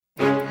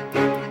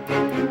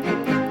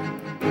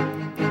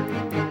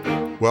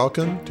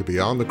Welcome to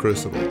Beyond the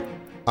Crucible.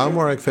 I'm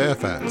Warwick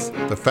Fairfax,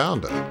 the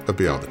founder of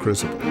Beyond the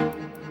Crucible.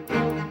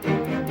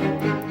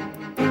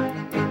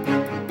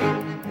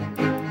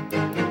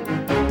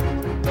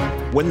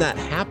 When that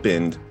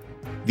happened,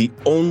 the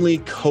only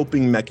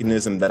coping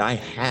mechanism that I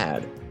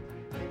had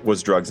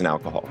was drugs and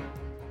alcohol.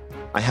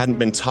 I hadn't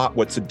been taught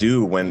what to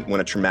do when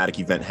a traumatic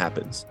event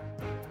happens.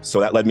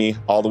 So that led me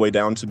all the way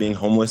down to being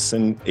homeless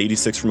in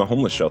 '86 from a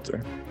homeless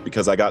shelter,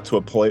 because I got to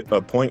a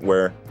point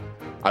where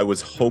I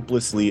was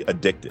hopelessly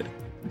addicted.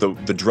 The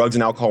drugs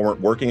and alcohol weren't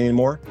working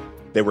anymore.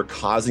 They were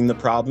causing the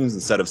problems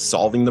instead of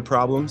solving the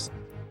problems.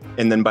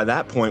 And then by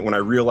that point, when I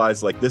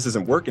realized this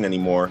isn't working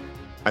anymore,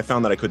 I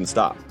found that I couldn't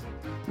stop,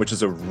 which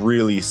is a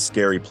really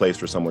scary place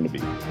for someone to be.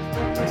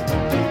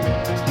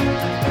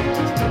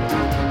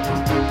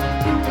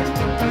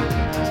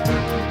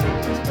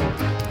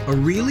 A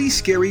really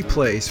scary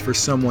place for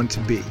someone to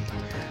be.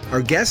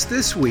 Our guest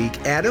this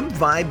week, Adam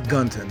Vibe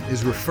Gunton,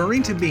 is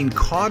referring to being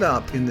caught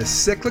up in the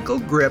cyclical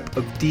grip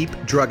of deep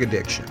drug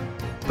addiction.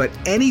 But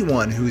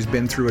anyone who's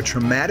been through a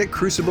traumatic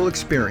crucible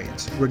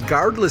experience,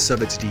 regardless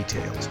of its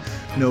details,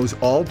 knows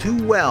all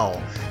too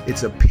well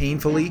it's a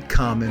painfully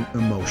common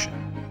emotion.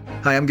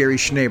 Hi, I'm Gary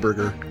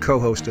Schneeberger,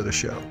 co-host of the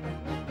show.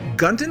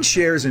 Gunton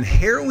shares in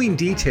harrowing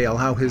detail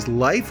how his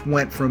life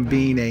went from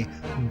being a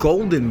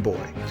golden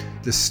boy,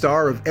 the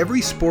star of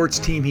every sports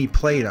team he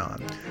played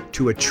on,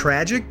 to a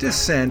tragic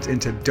descent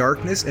into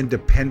darkness and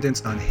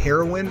dependence on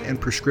heroin and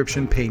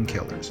prescription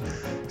painkillers,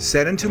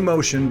 set into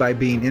motion by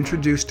being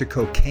introduced to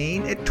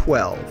cocaine at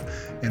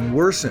 12 and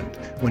worsened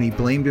when he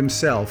blamed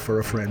himself for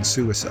a friend's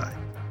suicide.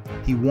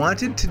 He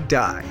wanted to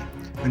die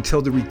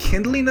until the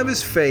rekindling of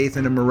his faith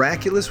in a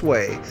miraculous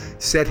way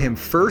set him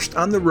first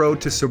on the road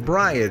to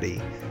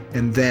sobriety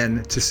and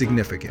then to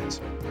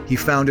significance. He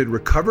founded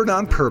Recovered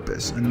on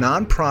Purpose, a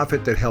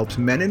nonprofit that helps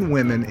men and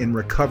women in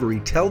recovery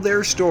tell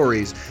their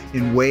stories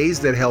in ways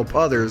that help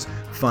others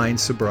find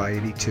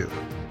sobriety too.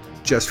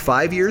 Just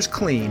 5 years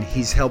clean,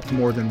 he's helped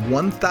more than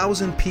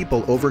 1,000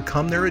 people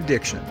overcome their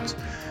addictions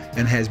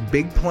and has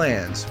big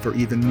plans for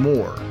even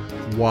more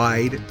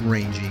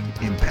wide-ranging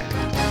impact.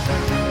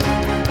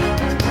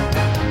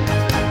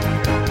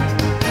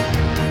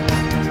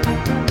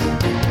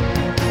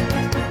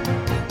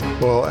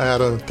 Well,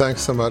 Adam,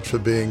 thanks so much for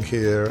being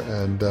here.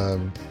 And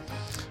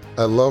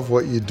I love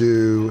what you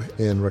do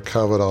in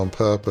Recovered on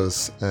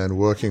Purpose and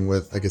working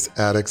with,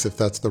 addicts, if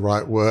that's the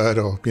right word,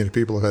 or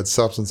people who've had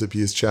substance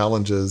abuse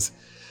challenges,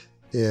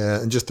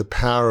 and just the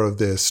power of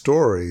their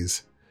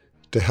stories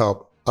to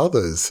help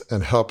others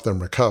and help them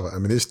recover.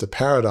 It's just a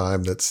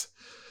paradigm that's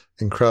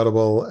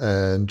incredible.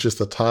 And just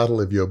the title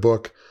of your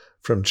book,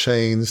 From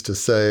Chains to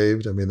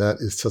Saved, that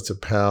is such a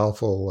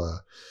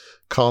powerful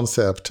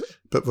concept.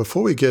 But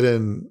before we get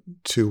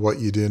into what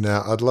you do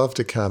now, I'd love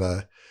to kind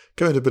of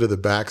go into a bit of the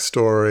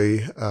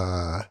backstory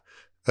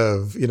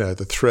of,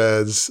 the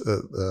threads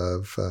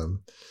of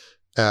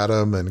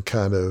Adam, and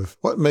kind of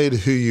what made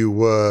who you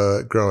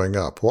were growing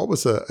up. What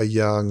was a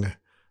young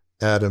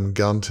Adam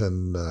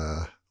Gunton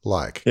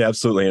like? Yeah,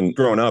 absolutely. And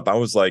growing up, I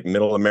was like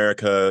middle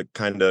America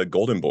kind of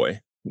golden boy.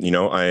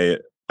 I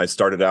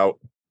started out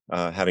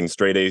having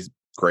straight A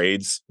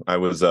grades. I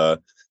was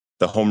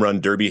the home run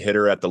derby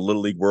hitter at the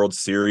Little League World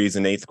Series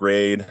in 8th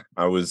grade.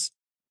 I was,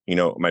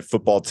 my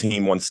football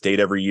team won state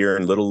every year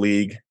in Little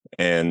League.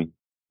 And,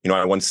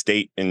 I won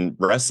state in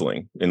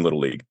wrestling in Little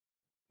League.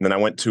 And then I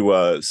went to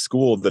a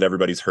school that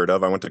everybody's heard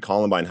of. I went to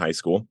Columbine High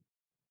School,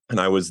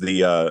 and I was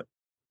the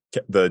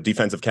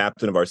defensive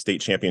captain of our state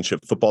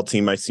championship football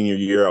team my senior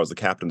year. I was the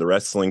captain of the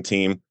wrestling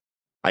team.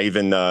 I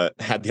even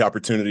had the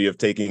opportunity of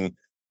taking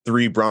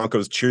 3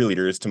 Broncos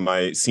cheerleaders to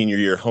my senior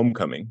year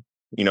homecoming,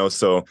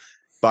 so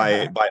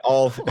by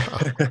all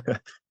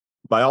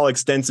by all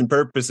extents and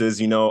purposes,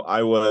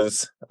 I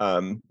was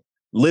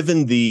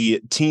living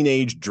the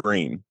teenage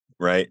dream,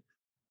 right?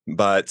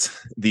 But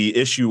the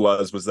issue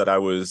was that I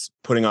was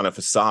putting on a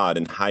facade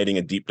and hiding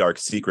a deep, dark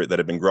secret that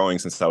had been growing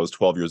since I was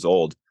 12 years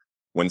old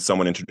when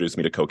someone introduced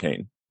me to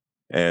cocaine.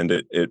 And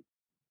it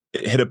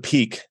hit a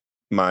peak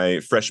my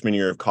freshman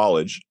year of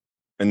college.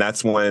 And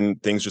that's when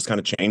things just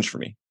kind of changed for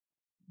me.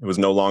 It was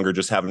no longer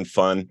just having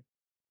fun.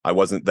 I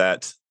wasn't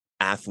that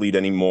athlete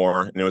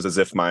anymore, and it was as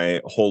if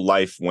my whole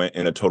life went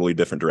in a totally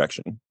different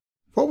direction.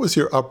 What was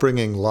your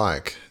upbringing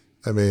like?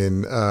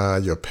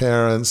 Your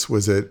parents,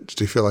 did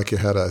you feel like you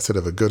had a sort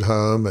of a good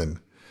home? And,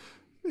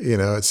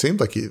 it seemed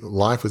like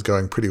life was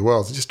going pretty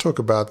well. So just talk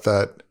about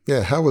that.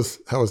 Yeah. How was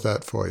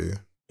that for you?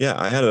 Yeah,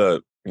 I had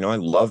I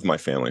loved my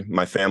family.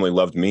 My family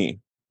loved me.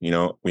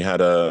 We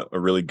had a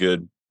really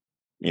good,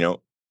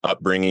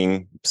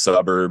 upbringing,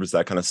 suburbs,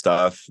 that kind of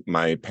stuff.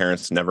 My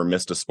parents never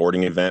missed a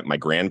sporting event. My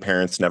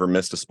grandparents never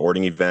missed a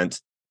sporting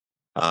event.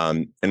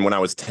 And when I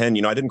was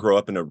 10, I didn't grow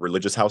up in a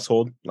religious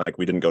household. Like,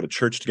 we didn't go to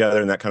church together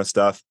and that kind of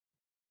stuff.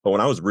 But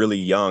when I was really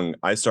young,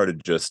 I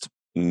started just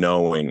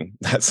knowing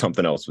that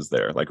something else was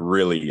there, like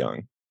really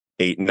young,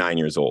 8, 9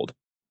 years old.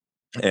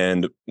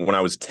 And when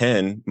I was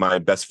 10, my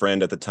best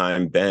friend at the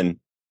time, Ben,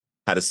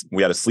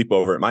 we had a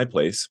sleepover at my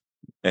place.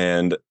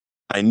 And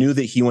I knew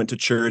that he went to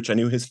church. I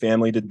knew his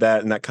family did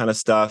that and that kind of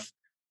stuff.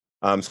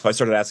 So I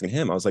started asking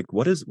him, I was like,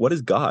 what is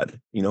God?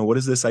 What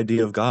is this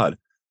idea of God?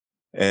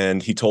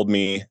 And he told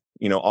me,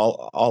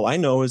 all I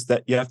know is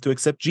that you have to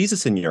accept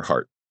Jesus in your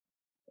heart.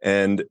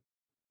 And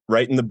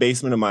right in the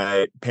basement of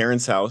my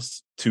parents'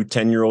 house, two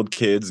 10-year-old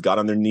kids got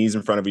on their knees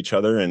in front of each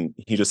other. And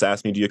he just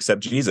asked me, do you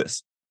accept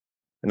Jesus?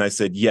 And I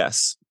said,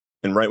 yes.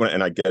 And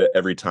and I get it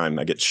every time.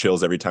 I get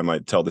chills every time I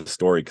tell this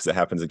story because it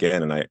happens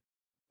again. And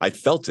I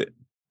felt it,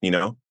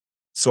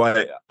 So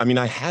I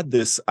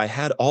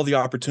had all the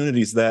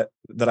opportunities that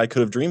I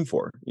could have dreamed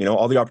for,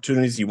 all the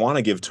opportunities you want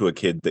to give to a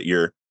kid that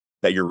you're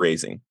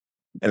raising.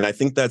 And I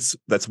think that's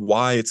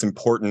why it's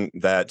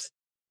important that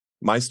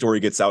my story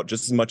gets out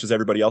just as much as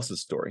everybody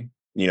else's story.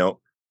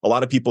 A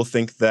lot of people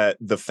think that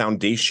the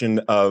foundation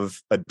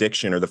of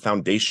addiction or the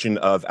foundation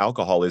of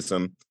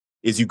alcoholism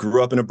is you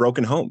grew up in a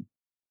broken home.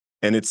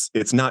 And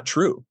it's not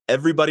true.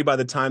 Everybody, by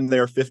the time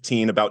they're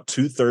 15, about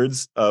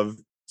 2/3 of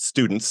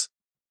students,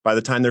 by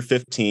the time they're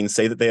 15,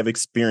 say that they have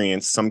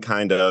experienced some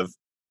kind of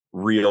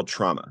real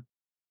trauma.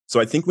 So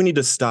I think we need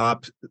to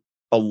stop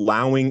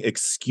allowing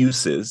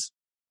excuses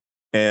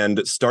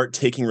and start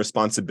taking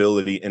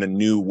responsibility in a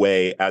new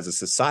way as a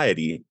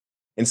society,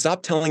 and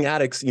stop telling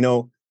addicts,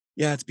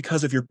 yeah, it's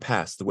because of your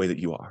past, the way that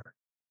you are,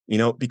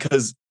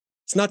 because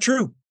it's not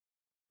true.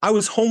 I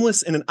was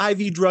homeless and an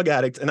IV drug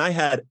addict, and I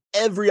had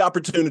every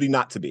opportunity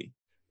not to be.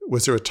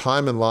 Was there a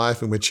time in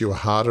life in which you were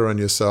harder on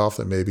yourself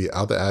than maybe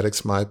other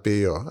addicts might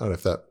be? Or I don't know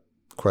if that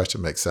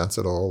question makes sense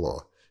at all,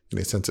 or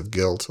any sense of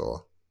guilt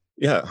or...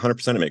 Yeah,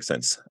 100% it makes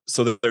sense.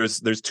 So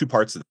there's two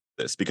parts of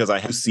this, because I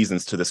have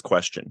seasons to this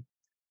question.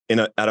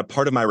 At a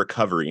part of my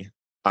recovery,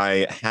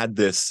 I had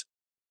this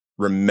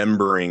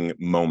remembering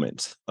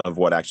moment of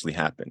what actually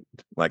happened.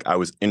 Like, I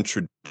was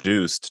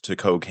introduced to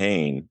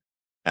cocaine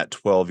at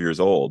 12 years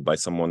old by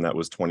someone that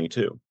was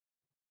 22.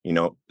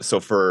 So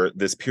for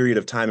this period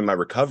of time in my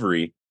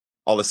recovery,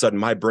 all of a sudden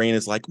my brain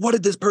is like, what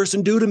did this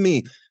person do to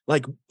me?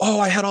 Like, oh,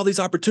 I had all these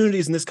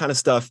opportunities and this kind of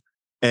stuff.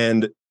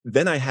 And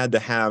then I had to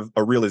have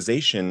a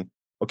realization.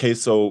 Okay,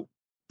 so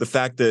the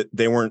fact that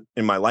they weren't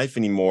in my life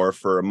anymore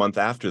for a month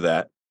after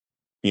that,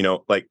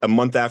 like a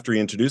month after he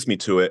introduced me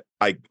to it,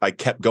 I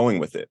kept going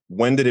with it.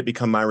 When did it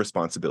become my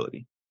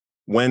responsibility?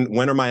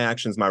 When are my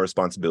actions my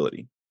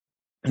responsibility?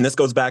 And this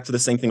goes back to the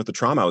same thing with the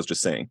trauma I was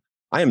just saying.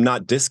 I am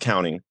not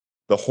discounting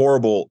the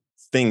horrible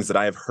things that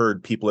I have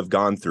heard people have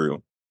gone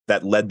through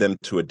that led them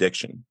to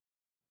addiction.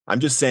 I'm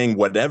just saying,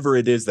 whatever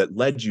it is that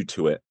led you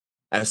to it,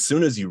 as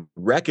soon as you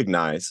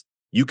recognize,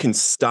 you can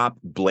stop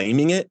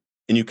blaming it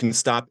and you can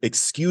stop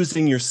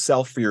excusing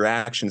yourself for your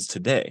actions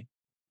today.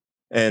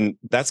 And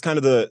that's kind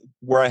of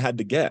where I had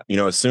to get.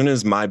 As soon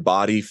as my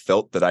body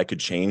felt that I could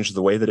change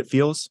the way that it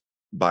feels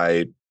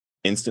by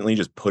instantly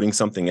just putting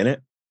something in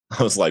it,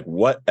 I was like,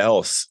 what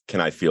else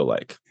can I feel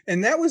like?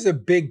 And that was a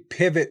big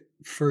pivot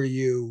for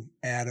you,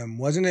 Adam,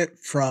 wasn't it?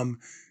 From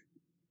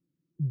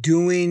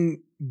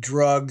doing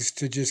drugs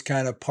to just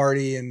kind of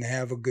party and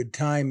have a good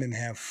time and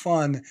have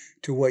fun,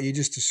 to what you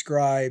just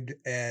described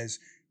as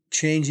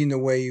changing the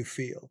way you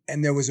feel.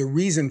 And there was a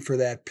reason for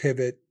that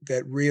pivot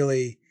that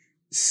really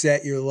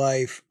set your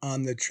life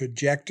on the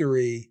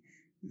trajectory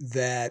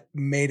that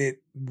made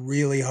it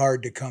really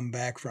hard to come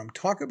back from.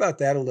 Talk about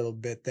that a little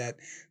bit,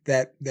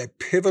 that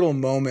pivotal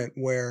moment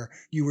where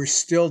you were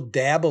still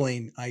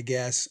dabbling, I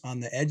guess, on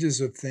the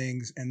edges of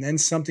things, and then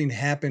something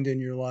happened in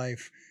your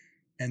life,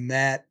 and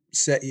that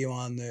set you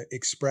on the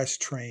express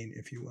train,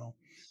 if you will.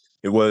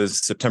 It was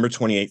September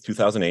 28th,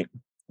 2008,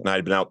 and I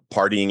had been out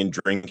partying and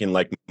drinking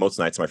like most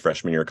nights of my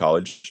freshman year of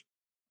college,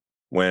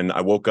 when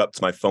I woke up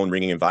to my phone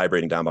ringing and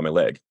vibrating down by my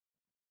leg.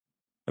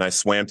 And I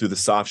swam through the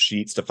soft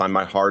sheets to find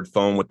my hard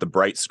phone with the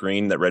bright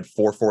screen that read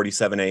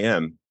 4:47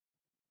 a.m.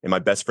 And my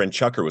best friend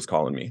Chucker was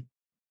calling me.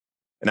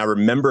 And I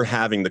remember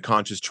having the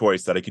conscious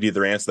choice that I could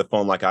either answer the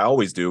phone like I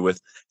always do with,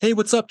 hey,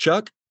 what's up,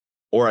 Chuck?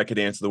 Or I could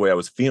answer the way I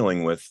was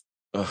feeling with,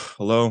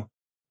 hello.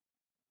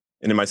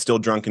 And in my still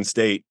drunken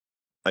state,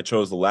 I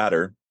chose the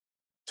latter,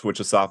 to which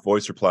a soft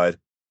voice replied,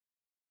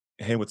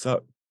 hey, what's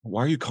up?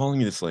 Why are you calling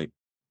me this late?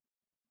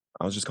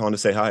 I was just calling to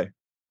say hi.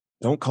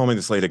 Don't call me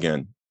this late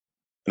again.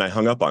 And I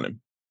hung up on him.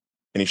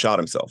 And he shot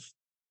himself.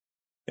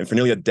 And for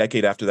nearly a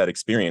decade after that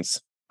experience,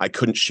 I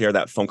couldn't share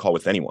that phone call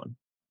with anyone,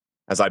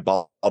 as I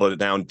bottled it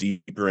down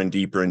deeper and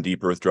deeper and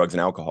deeper with drugs and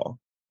alcohol.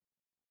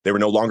 They were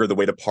no longer the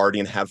way to party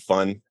and have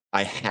fun.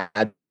 I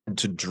had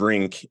to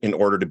drink in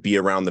order to be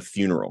around the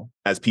funeral,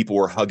 as people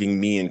were hugging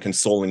me and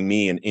consoling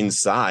me. And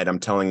inside, I'm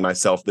telling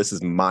myself, this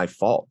is my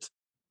fault.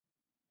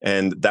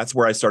 And that's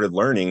where I started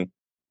learning,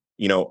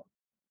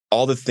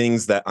 all the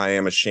things that I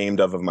am ashamed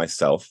of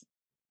myself,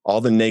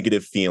 all the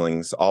negative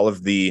feelings, all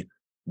of the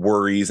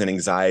worries and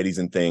anxieties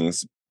and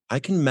things, I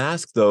can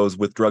mask those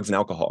with drugs and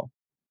alcohol.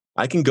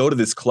 I can go to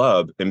this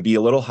club and be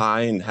a little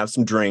high and have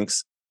some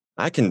drinks.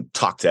 I can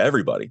talk to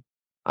everybody.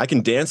 I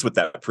can dance with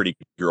that pretty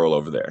girl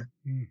over there,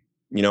 and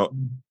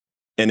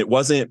it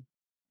wasn't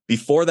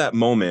before that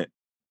moment.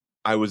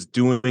 I was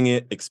doing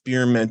it,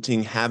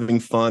 experimenting, having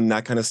fun,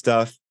 that kind of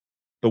stuff.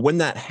 But when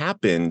that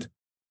happened,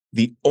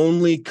 the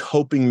only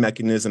coping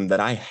mechanism that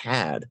I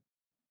had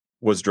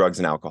was drugs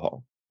and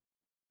alcohol.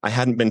 I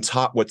hadn't been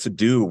taught what to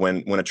do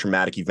when a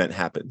traumatic event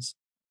happens.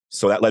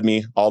 So that led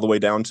me all the way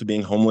down to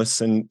being homeless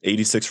in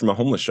 86 from a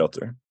homeless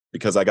shelter,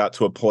 because I got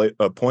to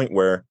a point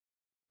where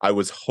I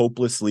was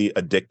hopelessly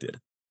addicted.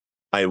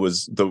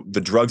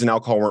 The drugs and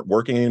alcohol weren't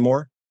working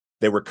anymore.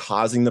 They were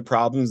causing the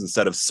problems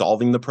instead of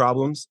solving the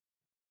problems.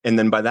 And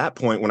then by that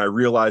point, when I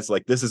realized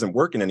like this isn't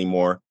working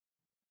anymore,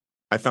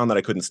 I found that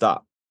I couldn't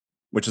stop,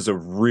 which is a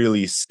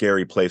really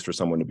scary place for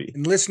someone to be.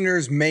 And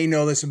listeners may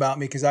know this about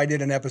me because I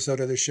did an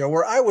episode of the show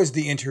where I was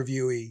the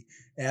interviewee,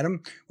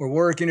 Adam, where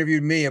Warwick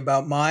interviewed me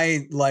about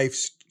my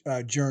life's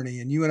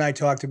journey. And you and I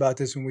talked about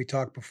this when we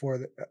talked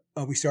before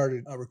we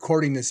started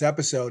recording this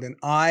episode. And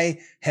I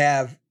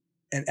have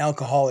an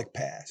alcoholic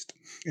past.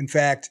 In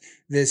fact,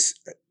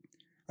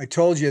 I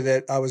told you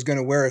that I was going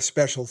to wear a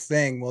special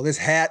thing. Well, this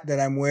hat that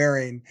I'm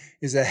wearing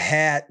is a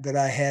hat that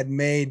I had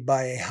made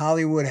by a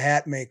Hollywood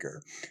hat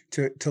maker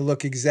to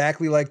look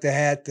exactly like the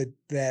hat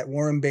that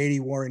Warren Beatty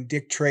wore in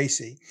Dick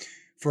Tracy.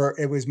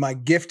 It was my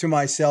gift to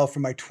myself for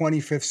my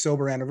 25th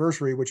sober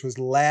anniversary, which was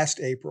last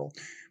April.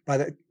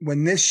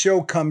 When this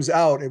show comes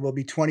out, it will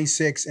be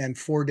 26 years and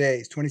 4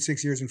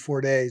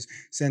 days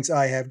since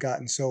I have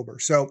gotten sober.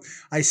 So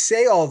I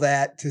say all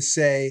that to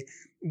say,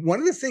 one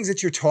of the things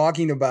that you're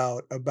talking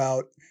about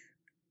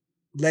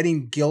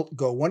letting guilt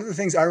go. One of the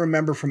things I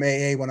remember from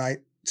AA when I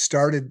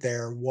started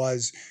there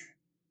was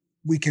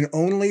we can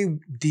only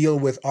deal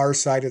with our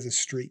side of the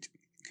street.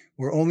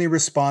 We're only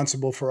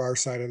responsible for our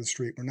side of the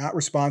street. We're not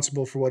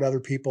responsible for what other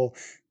people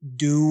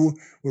do.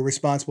 We're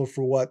responsible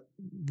for what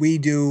we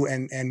do,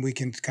 and we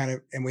can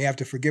and we have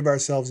to forgive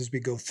ourselves as we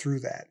go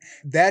through that.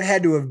 That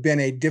had to have been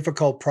a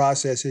difficult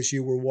process as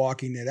you were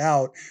walking it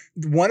out.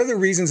 One of the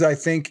reasons I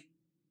think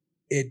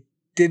it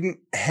didn't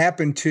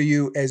happen to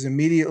you as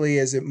immediately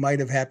as it might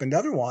have happened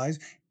otherwise,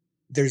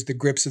 there's the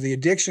grips of the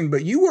addiction,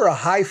 but you were a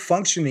high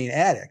functioning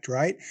addict,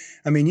 right?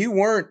 I mean, you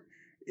weren't,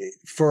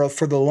 for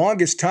the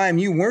longest time,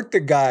 you weren't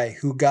the guy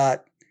who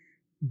got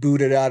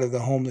booted out of the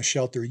homeless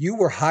shelter. You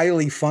were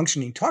highly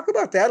functioning. Talk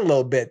about that a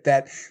little bit,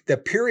 that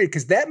period,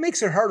 because that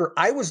makes it harder.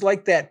 I was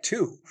like that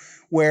too,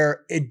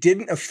 where it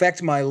didn't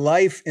affect my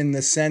life in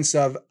the sense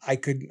of I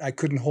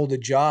couldn't hold a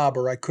job,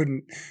 or I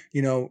couldn't,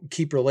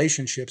 keep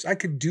relationships. I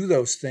could do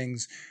those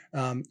things.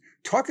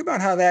 Talk about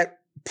how that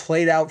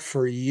played out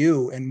for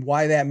you and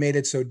why that made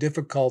it so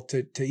difficult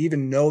to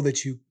even know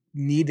that you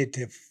needed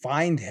to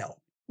find help.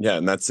 Yeah,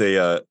 and that's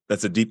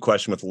a deep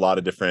question with a lot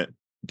of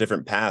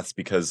different paths,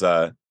 because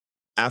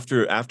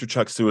after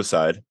Chuck's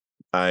suicide,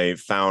 I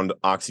found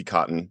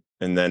Oxycontin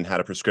and then had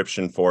a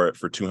prescription for it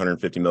for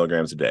 250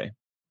 milligrams a day.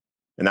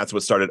 And that's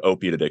what started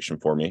opiate addiction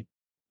for me.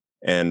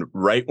 And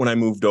right when I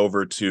moved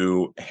over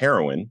to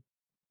heroin,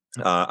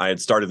 I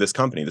had started this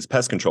company, this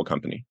pest control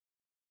company.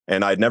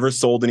 And I'd never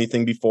sold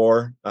anything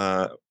before.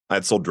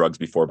 I'd sold drugs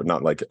before, but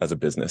not like as a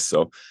business.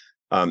 So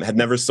had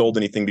never sold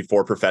anything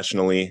before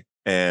professionally.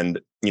 And,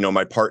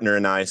 my partner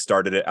and I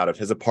started it out of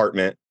his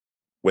apartment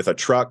with a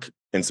truck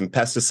and some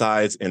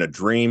pesticides and a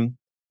dream.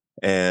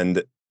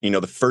 And,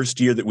 the first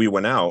year that we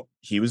went out,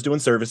 he was doing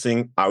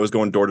servicing. I was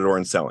going door to door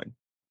and selling.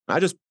 I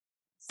just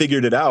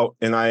figured it out.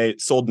 And I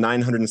sold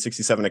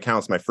 967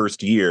 accounts my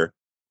first year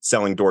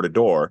selling door to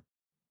door.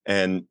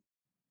 And,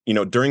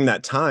 during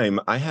that time,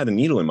 I had a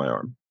needle in my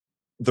arm.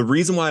 The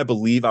reason why I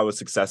believe I was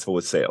successful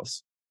with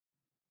sales,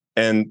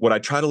 and what I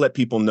try to let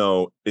people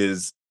know,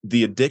 is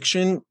the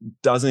addiction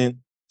doesn't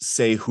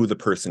say who the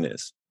person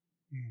is.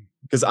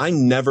 Because I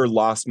never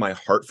lost my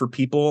heart for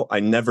people.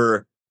 I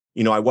never,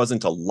 I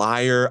wasn't a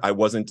liar. I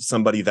wasn't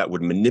somebody that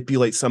would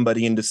manipulate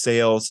somebody into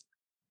sales.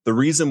 The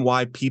reason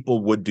why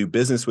people would do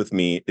business with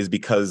me is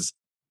because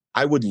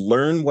I would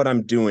learn what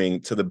I'm doing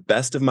to the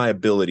best of my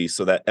ability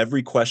so that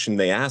every question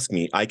they ask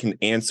me, I can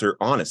answer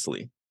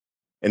honestly.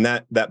 And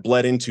that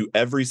bled into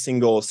every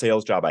single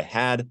sales job I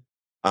had.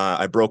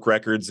 I broke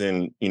records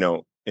in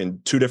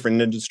 2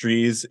 different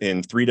industries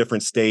in 3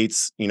 different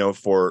states,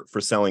 for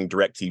selling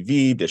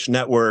DirecTV, Dish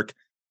Network.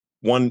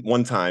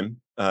 One time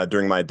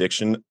during my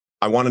addiction,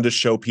 I wanted to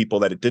show people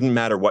that it didn't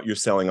matter what you're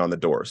selling on the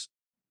doors.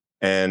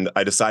 And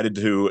I decided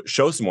to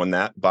show someone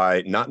that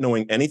by not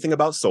knowing anything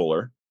about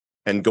solar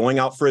and going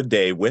out for a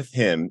day with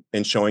him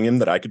and showing him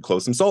that I could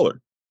close some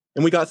solar.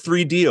 And we got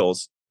 3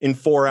 deals in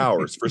 4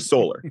 hours for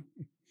solar,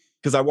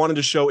 because I wanted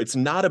to show it's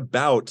not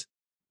about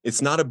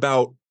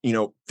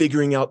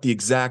figuring out the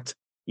exact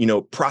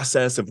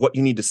process of what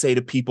you need to say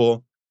to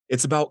people.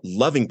 It's about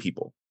loving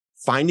people,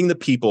 finding the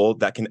people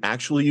that can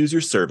actually use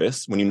your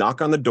service. When you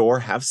knock on the door,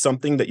 have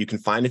something that you can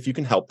find if you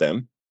can help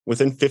them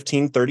within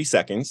 15, 30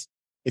 seconds.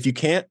 If you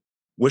can't,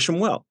 wish them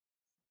well,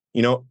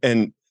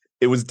 and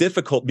it was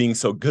difficult being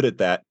so good at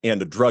that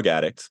and a drug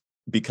addict,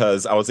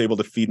 because I was able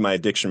to feed my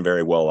addiction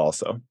very well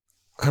also.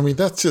 I mean,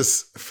 that's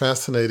just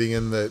fascinating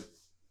in that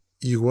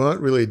you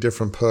weren't really a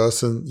different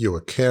person. You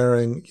were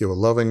caring, you were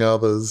loving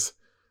others,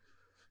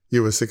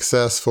 you were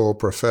successful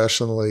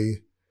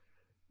professionally.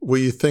 Were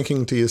you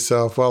thinking to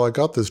yourself, well, I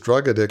got this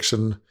drug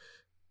addiction,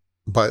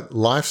 but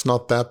life's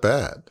not that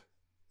bad?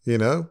 You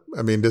know,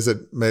 I mean, does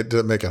it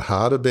make it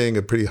harder being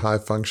a pretty high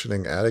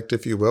functioning addict,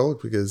 if you will?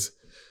 Because,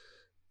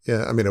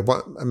 yeah, I mean,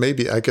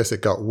 maybe I guess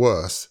it got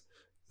worse,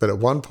 but at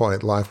one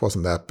point life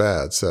wasn't that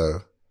bad. So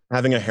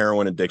Having a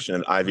heroin addiction,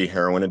 an IV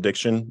heroin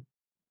addiction,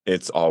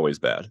 it's always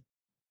bad.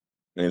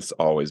 It's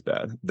always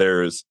bad.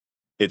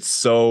 It's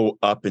so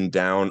up and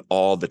down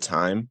all the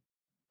time.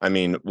 I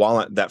mean,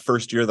 that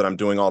first year that I'm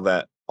doing all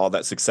that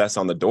success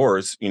on the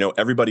doors,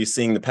 everybody's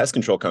seeing the pest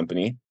control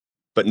company,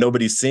 but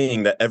nobody's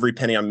seeing that every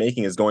penny I'm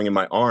making is going in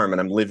my arm,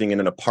 and I'm living in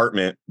an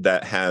apartment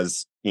that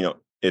has,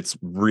 it's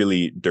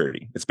really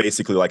dirty. It's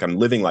basically like I'm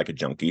living like a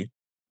junkie,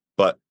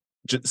 but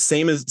just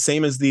same as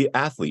the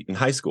athlete in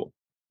high school.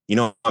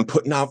 I'm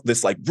putting out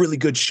this like really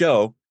good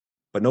show,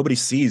 but nobody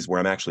sees where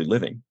I'm actually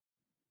living.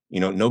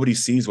 Nobody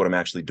sees what I'm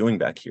actually doing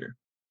back here.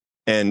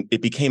 And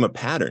it became a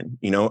pattern,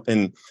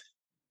 and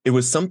it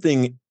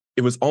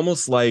was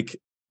almost like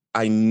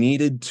I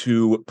needed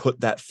to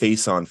put that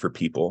face on for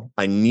people.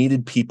 I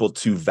needed people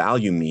to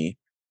value me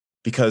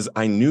because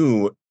I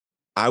knew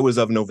I was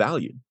of no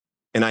value,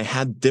 and I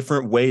had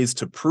different ways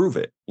to prove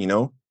it,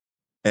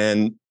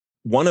 and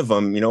one of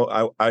them,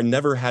 I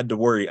never had to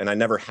worry, and I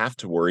never have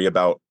to worry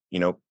about,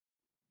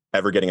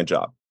 ever getting a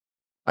job.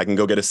 I can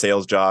go get a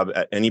sales job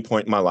at any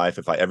point in my life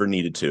if I ever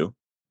needed to.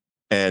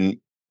 And,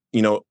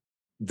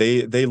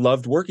 they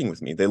loved working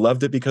with me. They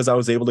loved it because I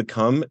was able to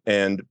come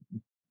and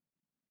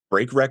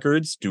break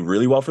records, do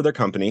really well for their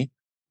company,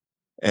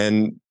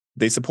 and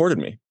they supported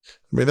me.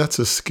 I mean, that's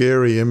a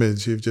scary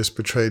image you've just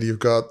portrayed. You've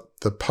got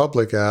the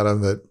public Adam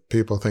that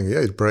people think,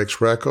 yeah, he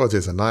breaks records,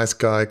 he's a nice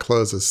guy,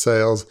 closes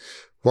sales,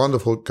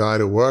 wonderful guy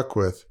to work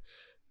with.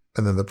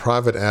 And then the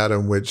private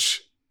Adam,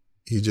 which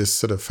you just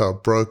sort of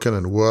felt broken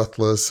and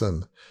worthless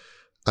and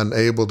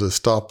unable to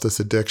stop this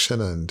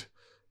addiction and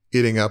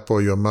eating up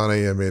all your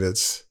money. I mean,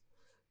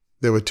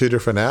 there were two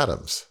different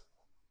Adams.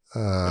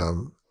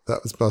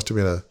 Must have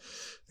been an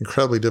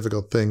incredibly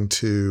difficult thing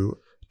to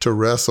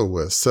wrestle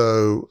with.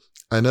 So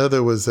I know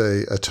there was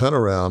a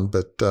turnaround,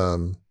 but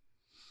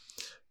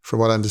from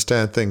what I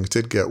understand, things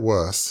did get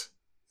worse,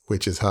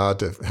 which is how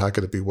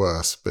could it be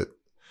worse? But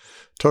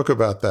talk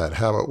about that,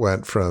 how it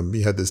went from,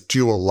 you had this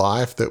dual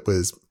life that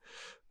was,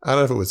 I don't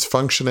know if it was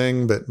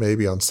functioning, but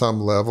maybe on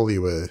some level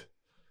you were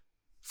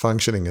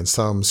functioning in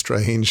some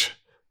strange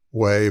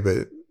way,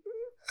 but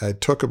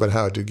talk about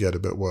how it did get a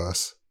bit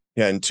worse.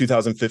 Yeah, in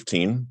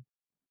 2015,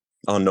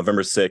 on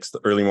November 6th,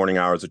 the early morning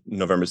hours of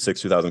November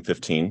 6th,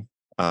 2015,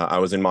 I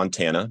was in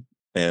Montana,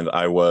 and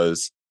I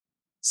was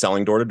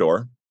selling door to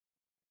door.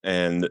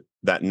 And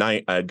that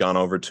night I had gone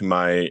over to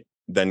my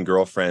then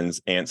girlfriend's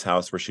aunt's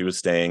house where she was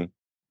staying.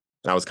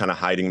 And I was kind of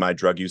hiding my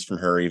drug use from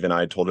her. Even I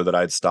had told her that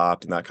I'd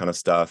stopped and that kind of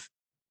stuff.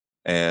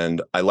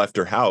 And I left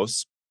her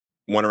house,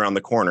 went around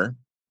the corner,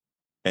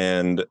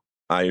 and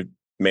I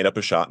made up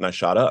a shot, and I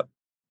shot up.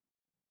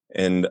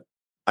 And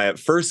I at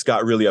first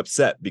got really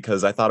upset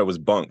because I thought it was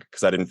bunk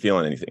because I didn't feel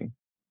anything.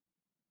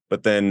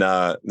 But then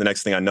the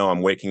next thing I know,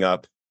 I'm waking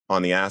up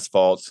on the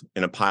asphalt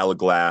in a pile of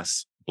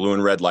glass, blue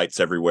and red lights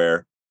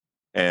everywhere,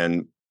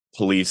 and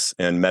police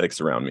and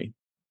medics around me.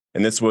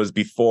 And this was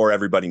before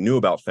everybody knew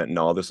about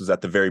fentanyl. This was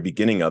at the very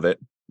beginning of it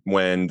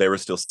when they were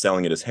still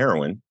selling it as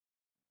heroin.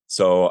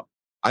 So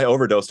I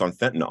overdosed on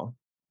fentanyl.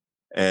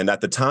 And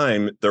at the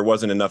time, there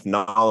wasn't enough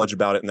knowledge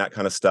about it and that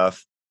kind of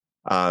stuff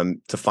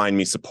to find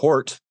me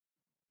support.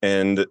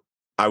 And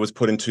I was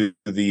put into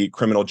the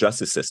criminal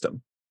justice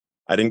system.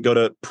 I didn't go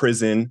to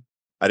prison.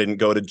 I didn't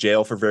go to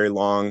jail for very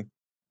long,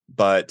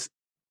 but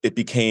it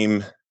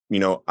became,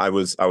 I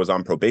was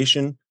on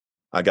probation.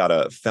 I got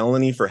a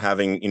felony for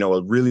having,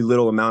 a really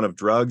little amount of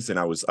drugs, and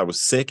I was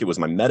sick. It was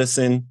my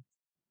medicine.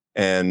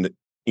 And,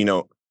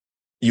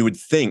 you would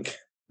think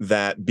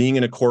that being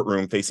in a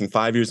courtroom facing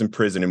 5 years in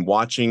prison and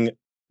watching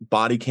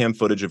body cam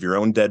footage of your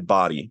own dead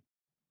body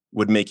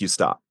would make you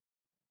stop.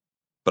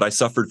 But I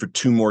suffered for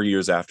 2 more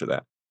years after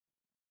that.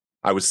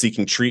 I was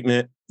seeking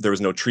treatment. There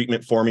was no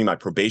treatment for me. My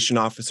probation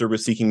officer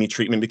was seeking me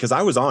treatment because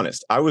I was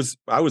honest. I was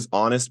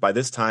honest by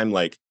this time,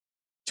 like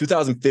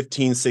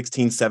 2015,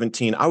 16,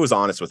 17. I was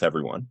honest with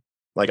everyone.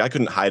 Like I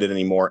couldn't hide it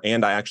anymore.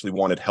 And I actually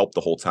wanted help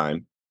the whole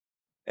time.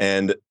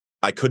 And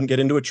I couldn't get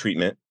into a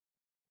treatment.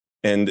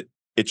 And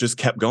it just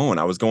kept going.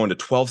 I was going to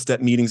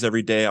 12-step meetings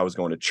every day. I was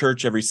going to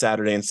church every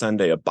Saturday and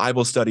Sunday, a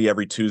Bible study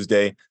every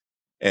Tuesday.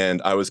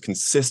 And I was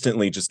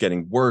consistently just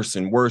getting worse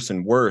and worse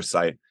and worse.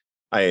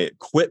 I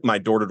quit my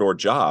door-to-door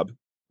job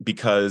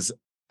because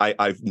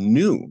I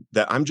knew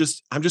that I'm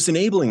just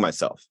enabling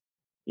myself.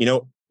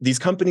 These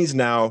companies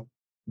now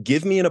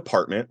give me an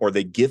apartment or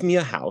they give me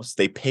a house,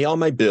 they pay all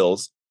my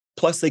bills,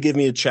 plus they give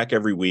me a check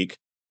every week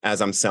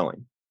as I'm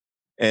selling.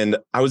 And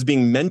I was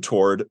being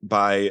mentored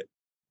by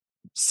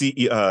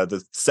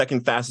the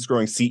second fastest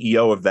growing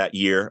CEO of that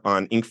year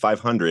on Inc.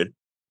 500.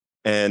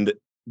 And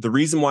the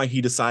reason why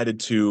he decided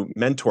to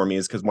mentor me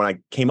is because when I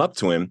came up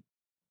to him,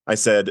 I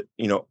said,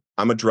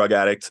 I'm a drug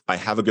addict. I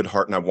have a good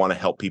heart and I want to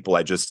help people.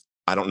 I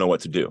don't know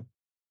what to do.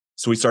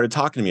 So he started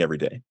talking to me every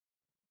day.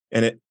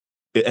 And it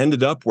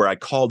ended up where I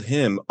called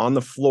him on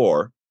the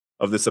floor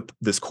of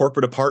this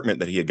corporate apartment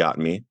that he had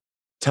gotten me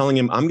telling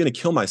him, I'm going to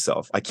kill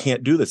myself. I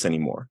can't do this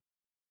anymore.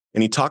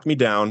 And he talked me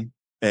down,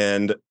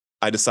 and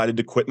I decided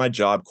to quit my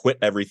job, quit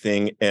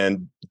everything,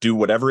 and do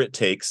whatever it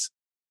takes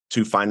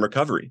to find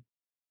recovery.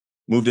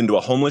 Moved into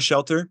a homeless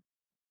shelter.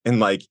 And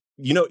like,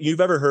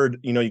 you've ever heard,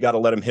 you got to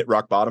let them hit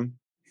rock bottom.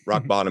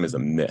 Rock bottom is a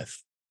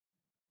myth.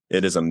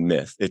 It is a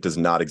myth. It does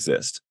not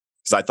exist.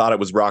 Because I thought it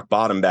was rock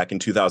bottom back in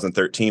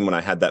 2013 when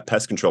I had that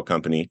pest control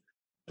company.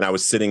 And I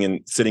was sitting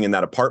in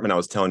that apartment I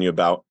was telling you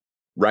about,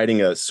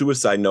 writing a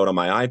suicide note on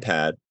my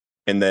iPad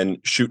and then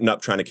shooting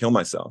up trying to kill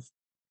myself.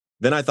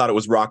 Then I thought it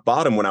was rock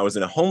bottom when I was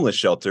in a homeless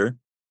shelter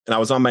and I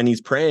was on my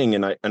knees praying,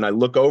 and I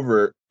look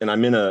over and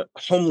I'm in a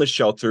homeless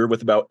shelter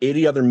with about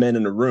 80 other men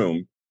in a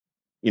room,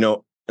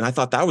 and I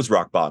thought that was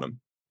rock bottom.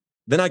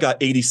 Then I got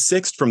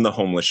 86th from the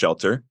homeless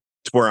shelter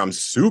to where I'm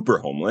super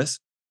homeless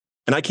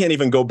and I can't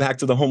even go back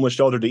to the homeless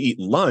shelter to eat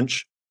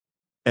lunch.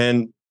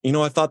 And,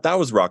 I thought that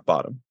was rock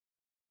bottom,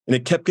 and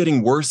it kept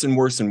getting worse and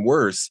worse and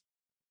worse.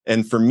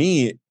 And for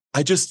me,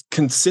 I just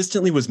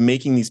consistently was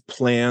making these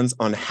plans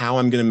on how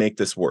I'm going to make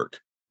this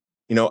work.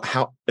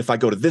 How, if I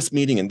go to this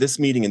meeting and this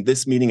meeting and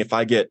this meeting, if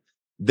I get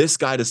this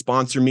guy to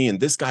sponsor me and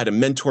this guy to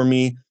mentor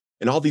me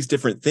and all these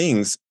different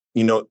things,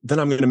 then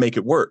I'm going to make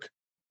it work.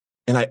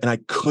 And I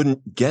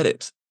couldn't get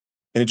it.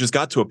 And it just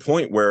got to a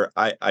point where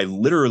I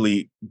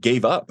literally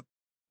gave up.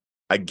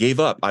 I gave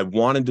up. I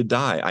wanted to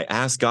die. I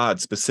asked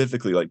God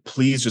specifically, like,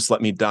 please just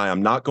let me die.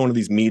 I'm not going to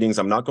these meetings.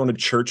 I'm not going to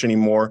church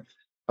anymore.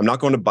 I'm not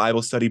going to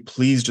Bible study.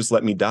 Please just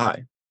let me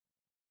die.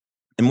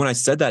 And when I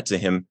said that to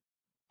him,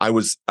 I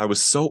was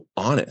so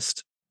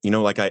honest,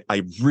 like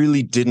I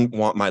really didn't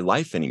want my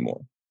life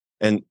anymore.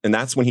 And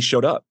that's when he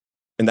showed up.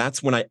 And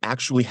that's when I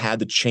actually had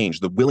the change,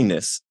 the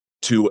willingness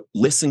to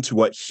listen to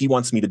what he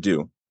wants me to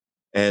do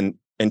and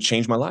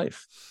change my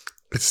life.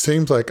 It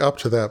seems like up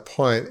to that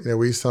point,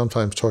 we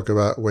sometimes talk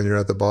about when you're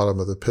at the bottom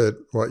of the pit,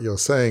 what you're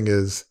saying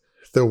is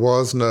there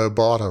was no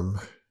bottom.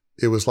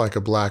 It was like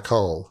a black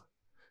hole.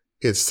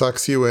 It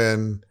sucks you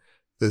in.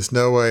 There's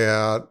no way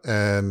out,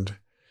 and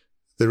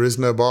there is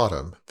no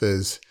bottom.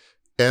 There's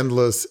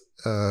endless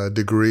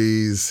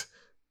degrees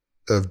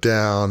of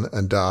down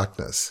and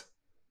darkness.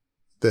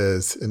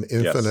 There's an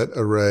infinite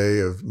array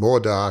of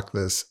more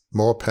darkness,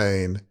 more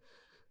pain,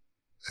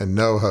 and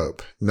no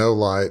hope, no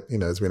light.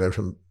 As we know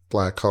from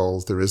black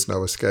holes, there is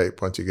no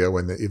escape. Once you go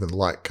in there, even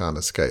light can't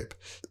escape.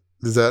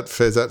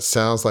 That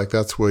sounds like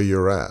that's where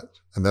you're at.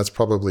 And that's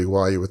probably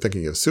why you were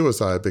thinking of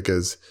suicide,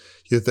 because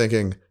you're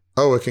thinking,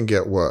 oh, it can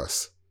get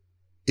worse.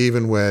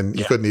 Even when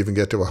you couldn't even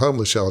get to a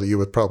homeless shelter, you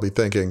were probably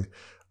thinking,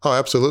 oh,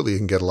 absolutely, you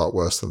can get a lot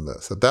worse than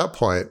this. At that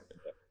point,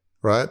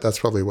 right? That's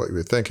probably what you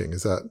were thinking.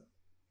 Is that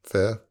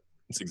fair?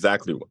 It's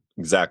exactly.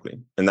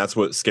 And that's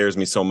what scares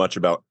me so much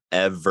about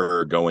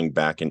ever going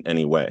back in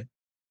any way.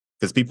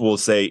 Because people will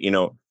say,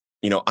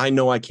 I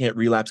know I can't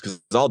relapse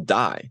because I'll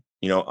die.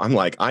 I'm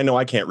like, I know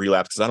I can't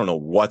relapse because I don't know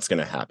what's going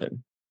to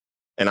happen.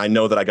 And I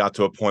know that I got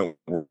to a point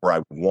where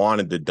I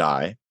wanted to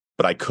die,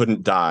 but I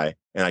couldn't die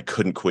and I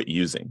couldn't quit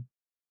using.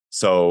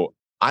 So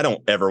I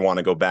don't ever want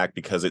to go back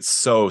because it's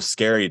so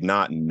scary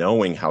not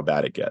knowing how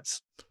bad it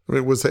gets. I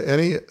mean, was there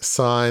any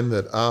sign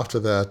that after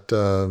that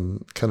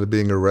kind of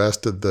being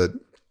arrested that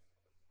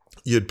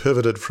you'd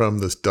pivoted from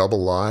this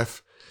double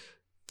life,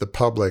 the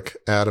public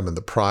Adam and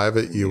the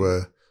private? You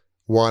were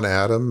one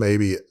Adam,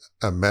 maybe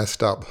a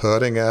messed up,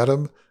 hurting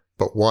Adam,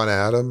 but one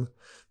Adam.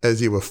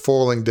 As you were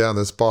falling down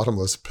this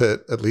bottomless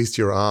pit, at least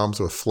your arms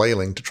were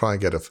flailing to try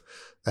and get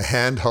a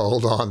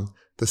handhold on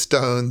the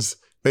stones.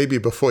 Maybe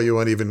before you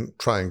won't even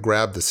try and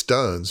grab the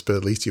stones, but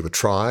at least you were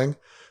trying.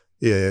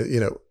 Yeah,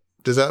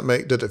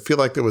 did it feel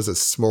like there was a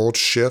small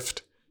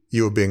shift?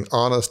 You were being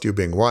honest, you were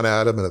being one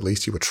Adam, and at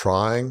least you were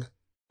trying?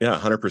 Yeah,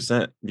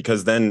 100%.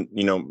 Because then,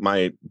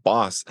 my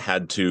boss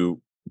had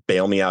to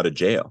bail me out of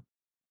jail.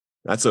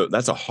 That's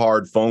a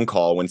hard phone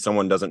call when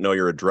someone doesn't know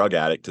you're a drug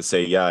addict to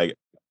say, yeah,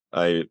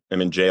 I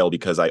am in jail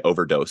because I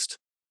overdosed.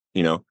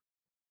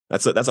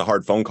 That's a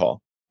hard phone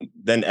call.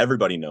 Then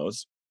everybody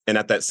knows. And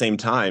at that same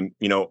time,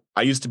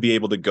 I used to be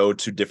able to go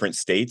to different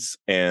states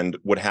and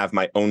would have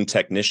my own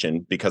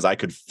technician because I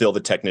could fill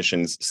the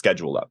technician's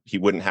schedule up. He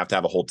wouldn't have to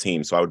have a whole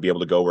team. So I would be able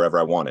to go wherever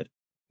I wanted.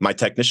 My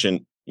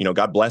technician,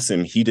 God bless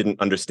him, he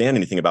didn't understand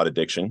anything about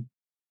addiction.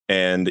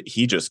 And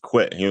he just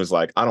quit. He was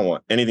like, I don't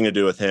want anything to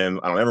do with him.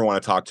 I don't ever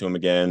want to talk to him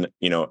again.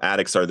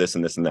 Addicts are this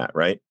and this and that,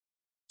 right?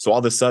 So all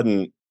of a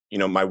sudden,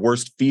 my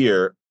worst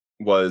fear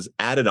was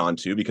added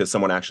onto because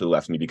someone actually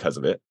left me because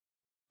of it.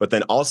 But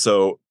then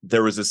also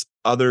there was this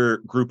other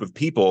group of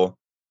people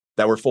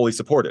that were fully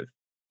supportive,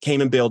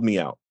 came and bailed me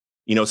out,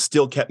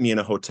 still kept me in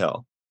a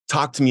hotel,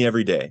 talked to me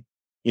every day,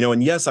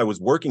 and yes, I was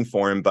working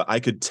for him, but I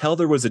could tell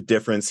there was a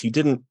difference.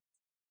 It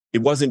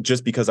wasn't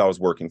just because I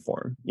was working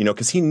for him,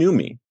 because he knew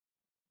me,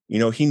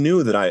 he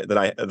knew that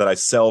I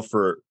sell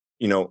for,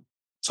 to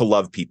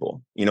love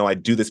people. I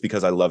do this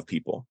because I love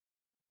people.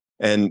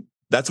 And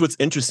that's what's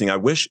interesting. I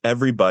wish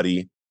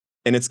everybody,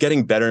 and it's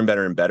getting better and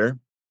better and better,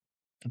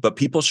 but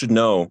people should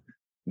know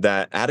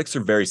that addicts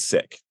are very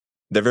sick.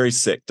 They're very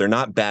sick. They're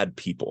not bad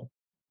people.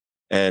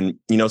 And,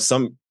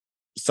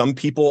 some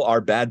people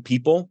are bad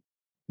people,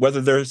 whether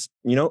they're,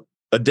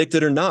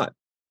 addicted or not.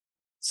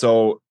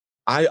 So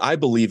I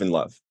believe in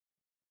love.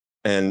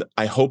 And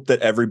I hope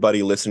that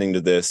everybody listening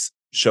to this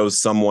shows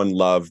someone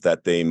love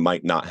that they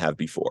might not have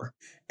before.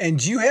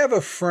 And you have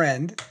a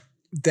friend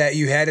that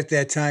you had at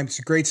that time, it's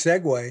a great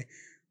segue,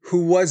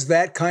 who was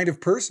that kind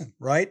of person,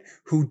 right?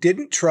 Who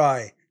didn't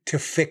try to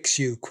fix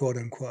you, quote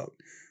unquote,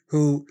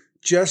 who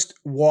just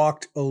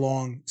walked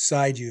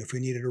alongside you. If you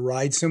needed a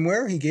ride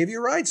somewhere, he gave you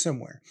a ride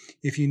somewhere.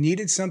 If you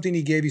needed something,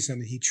 he gave you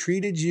something. He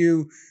treated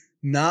you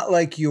not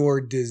like your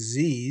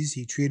disease,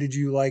 he treated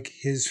you like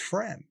his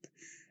friend.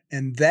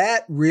 And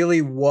that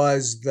really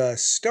was the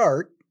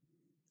start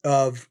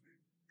of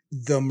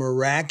the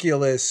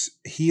miraculous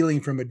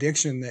healing from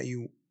addiction that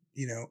you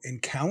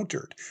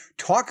encountered.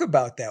 Talk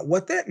about that,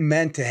 what that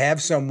meant to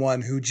have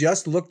someone who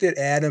just looked at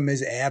Adam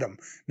as Adam,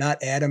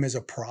 not Adam as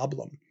a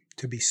problem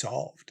to be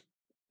solved.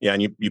 Yeah,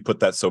 and you put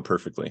that so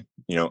perfectly.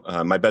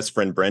 My best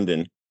friend,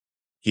 Brendan,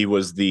 he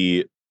was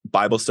the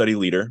Bible study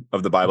leader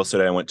of the Bible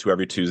study I went to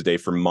every Tuesday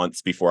for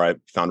months before I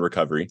found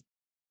recovery.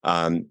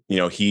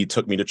 He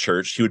took me to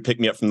church. He would pick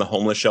me up from the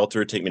homeless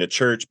shelter, take me to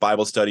church,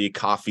 Bible study,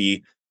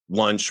 coffee,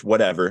 lunch,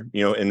 whatever,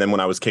 and then when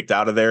I was kicked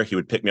out of there, he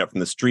would pick me up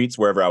from the streets,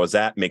 wherever I was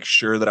at, make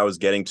sure that I was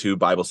getting to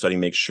Bible study,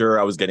 make sure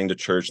I was getting to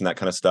church and that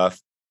kind of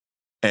stuff.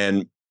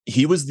 And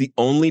he was the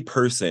only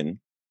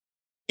person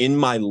in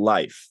my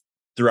life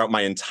throughout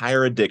my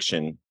entire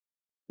addiction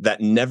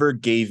that never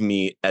gave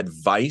me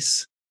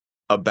advice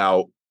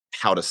about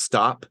how to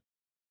stop,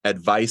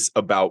 advice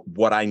about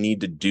what I need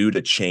to do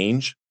to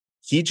change.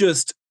 He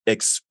just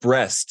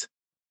expressed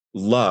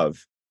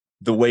love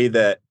the way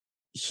that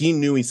he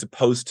knew he's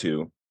supposed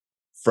to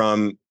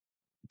from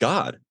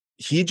God.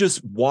 He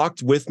just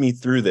walked with me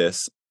through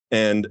this.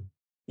 And,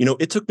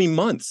 it took me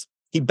months.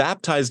 He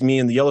baptized me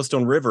in the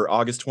Yellowstone River,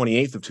 August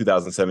 28th of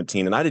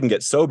 2017. And I didn't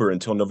get sober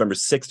until November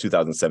 6th,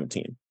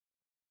 2017.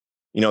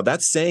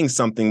 That's saying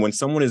something when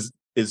someone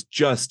is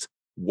just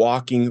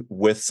walking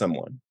with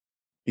someone.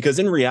 Because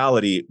in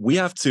reality, we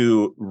have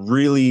to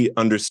really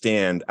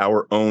understand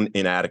our own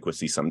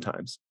inadequacy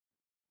sometimes.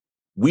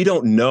 We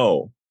don't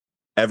know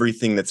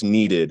everything that's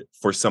needed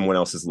for someone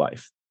else's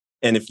life.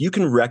 And if you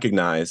can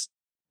recognize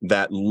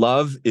that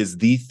love is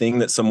the thing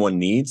that someone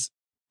needs,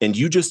 and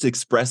you just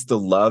express the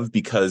love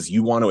because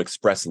you want to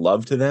express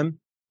love to them,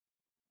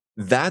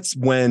 that's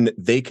when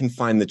they can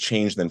find the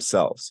change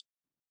themselves.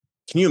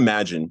 Can you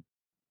imagine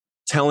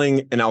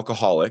telling an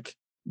alcoholic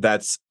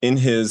that's in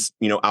his,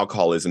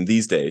 alcoholism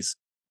these days,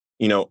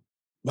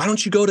 why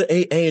don't you go to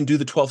AA and do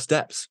the 12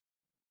 steps?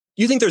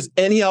 You think there's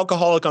any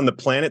alcoholic on the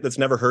planet that's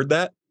never heard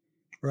that?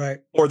 Right.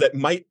 Or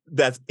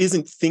that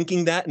isn't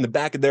thinking that in the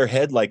back of their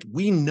head? Like,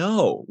 we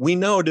know,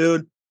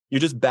 dude, you're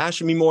just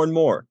bashing me more and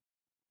more.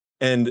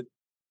 And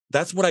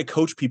that's what I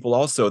coach people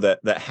also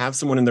that have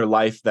someone in their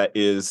life that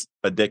is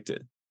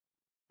addicted.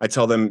 I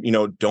tell them,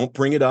 don't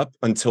bring it up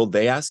until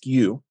they ask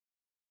you,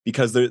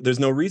 because there's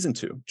no reason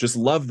to. Just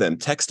love them.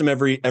 Text them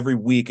every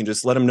week and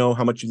just let them know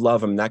how much you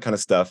love them, that kind of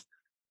stuff.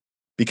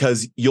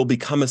 Because you'll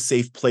become a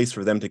safe place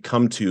for them to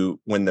come to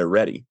when they're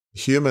ready.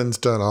 Humans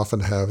don't often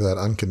have that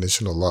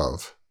unconditional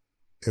love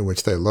in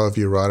which they love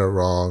you right or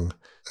wrong,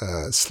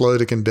 slow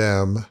to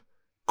condemn,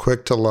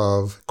 quick to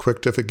love,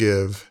 quick to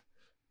forgive,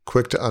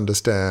 quick to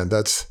understand.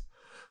 That's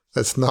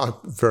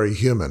not very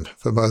human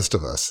for most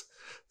of us.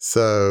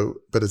 So,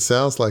 but it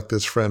sounds like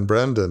this friend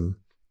Brendan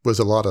was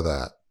a lot of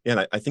that. Yeah,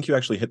 and I think you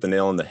actually hit the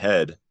nail on the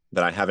head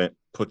that I haven't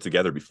put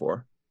together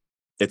before.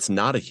 It's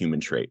not a human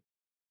trait.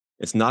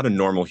 It's not a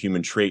normal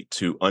human trait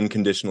to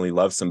unconditionally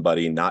love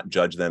somebody, not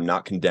judge them,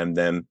 not condemn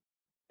them,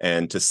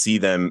 and to see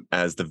them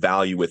as the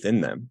value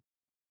within them.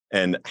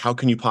 And how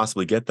can you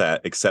possibly get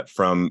that except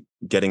from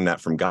getting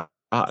that from God?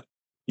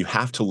 You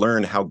have to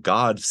learn how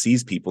God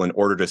sees people in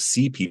order to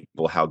see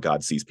people how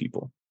God sees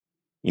people.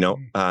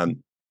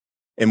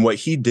 And what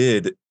he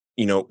did,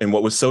 and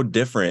what was so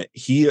different,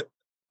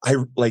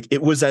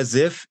 it was as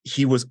if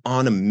he was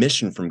on a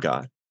mission from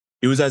God.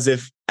 It was as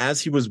if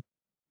as he was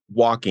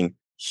walking,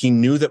 he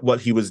knew that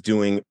what he was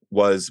doing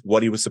was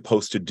what he was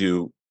supposed to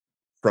do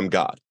from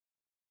God.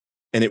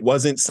 And it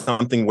wasn't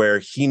something where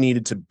he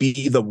needed to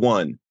be the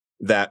one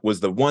that was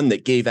the one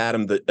that gave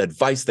Adam the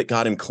advice that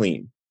got him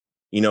clean.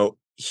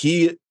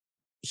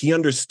 He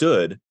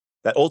understood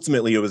that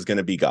ultimately it was going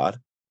to be God.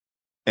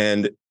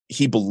 And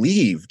he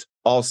believed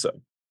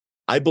also.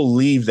 I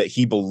believe that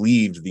he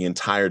believed the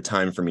entire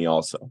time for me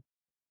also.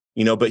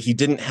 But he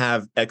didn't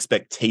have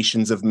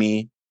expectations of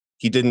me.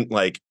 He didn't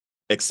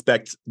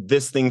expect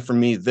this thing from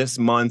me this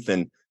month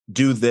and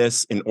do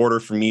this in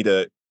order for me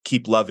to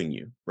keep loving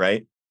you,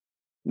 right?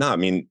 No,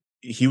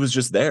 he was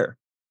just there.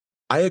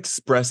 I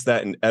express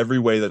that in every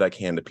way that I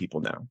can to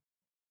people now.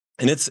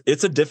 And it's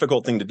a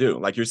difficult thing to do.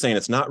 Like you're saying,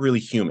 it's not really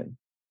human,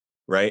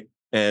 right?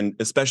 And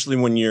especially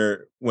when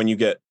you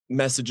get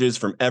messages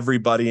from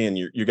everybody and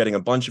you're getting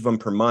a bunch of them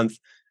per month.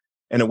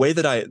 And a way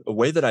that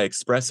I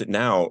express it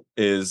now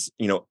is,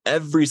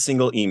 every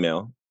single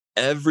email,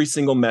 every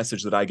single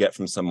message that I get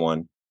from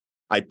someone,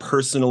 I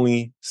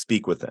personally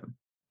speak with them.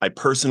 I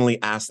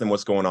personally ask them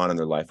what's going on in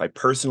their life. I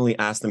personally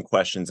ask them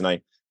questions,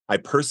 and I I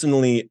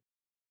personally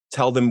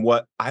tell them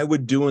what I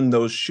would do in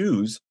those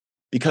shoes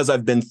because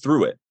I've been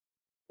through it.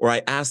 Or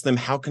I ask them,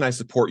 how can I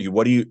support you?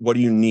 What do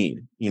you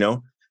need?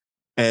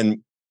 And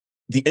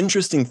the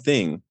interesting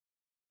thing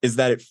is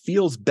that it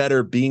feels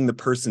better being the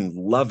person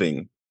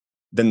loving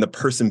than the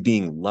person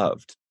being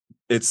loved.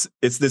 It's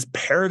this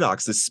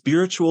paradox, this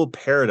spiritual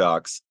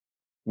paradox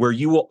where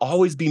you will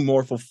always be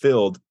more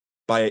fulfilled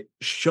by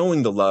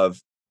showing the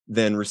love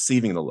than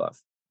receiving the love.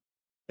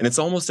 And it's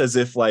almost as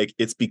if like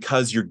it's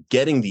because you're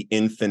getting the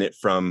infinite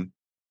from,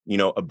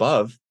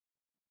 above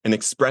and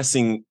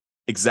expressing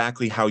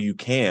exactly how you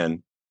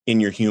can in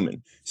your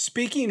human.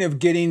 Speaking of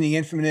getting the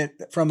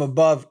infinite from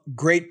above,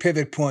 great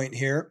pivot point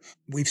here.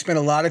 We've spent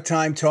a lot of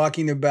time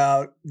talking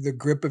about the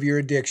grip of your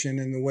addiction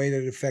and the way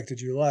that it affected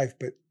your life,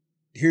 but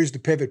here's the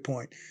pivot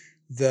point.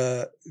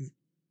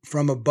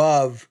 From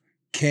above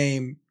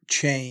came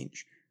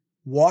change.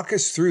 Walk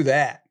us through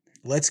that.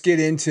 Let's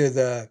get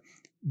into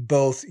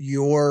both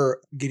your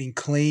getting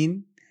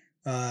clean,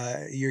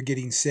 you're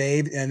getting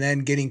saved, and then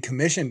getting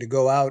commissioned to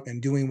go out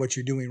and doing what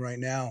you're doing right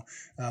now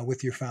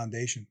with your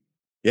foundation.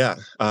 Yeah.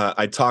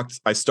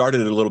 I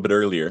started it a little bit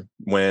earlier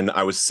when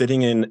I was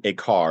sitting in a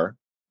car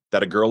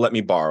that a girl let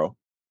me borrow,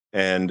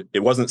 and it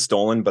wasn't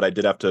stolen, but I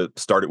did have to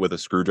start it with a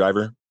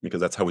screwdriver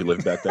because that's how we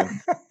lived back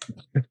then.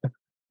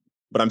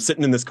 But I'm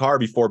sitting in this car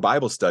before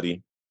Bible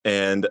study,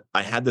 and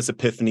I had this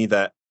epiphany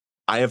that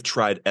I have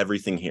tried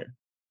everything here.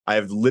 I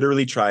have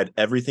literally tried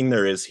everything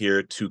there is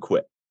here to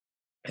quit.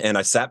 And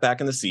I sat back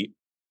in the seat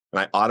and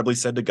I audibly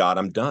said to God,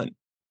 I'm done.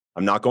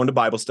 I'm not going to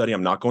Bible study.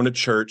 I'm not going to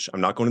church.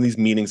 I'm not going to these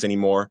meetings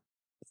anymore.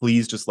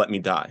 Please just let me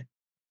die.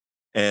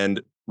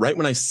 And right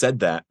when I said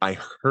that, I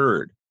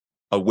heard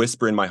a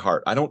whisper in my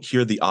heart. I don't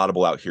hear the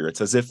audible out here.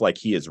 It's as if like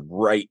he is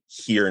right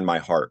here in my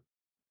heart.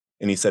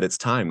 And he said, it's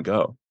time,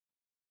 go.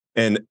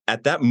 And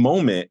at that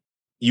moment,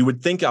 you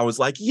would think I was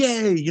like,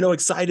 yay,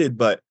 excited,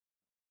 but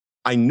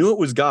I knew it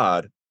was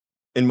God.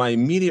 And my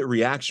immediate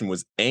reaction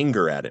was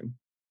anger at him.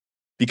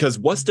 Because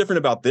what's different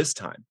about this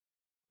time?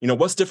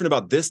 What's different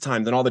about this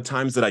time than all the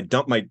times that I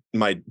dump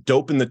my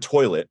dope in the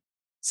toilet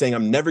saying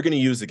I'm never going to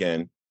use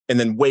again and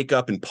then wake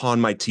up and pawn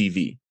my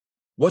TV?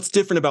 What's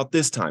different about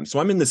this time? So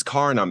I'm in this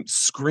car and I'm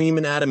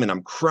screaming at him and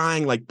I'm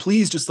crying like,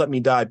 please just let me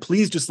die.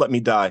 Please just let me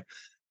die.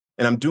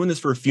 And I'm doing this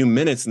for a few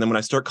minutes. And then when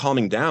I start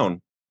calming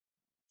down,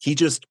 he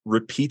just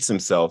repeats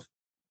himself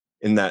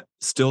in that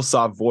still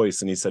soft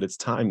voice. And he said, it's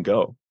time,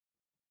 go.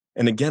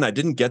 And again, I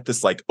didn't get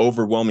this like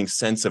overwhelming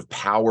sense of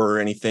power or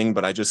anything,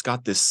 but I just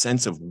got this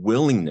sense of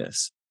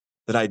willingness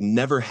that I'd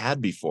never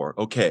had before.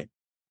 Okay,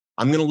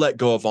 I'm going to let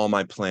go of all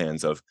my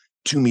plans of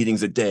 2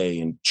 meetings a day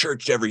and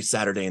church every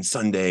Saturday and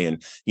Sunday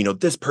and,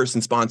 this person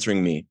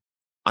sponsoring me.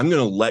 I'm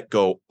going to let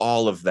go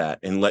all of that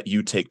and let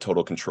you take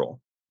total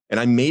control. And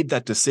I made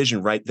that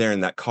decision right there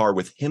in that car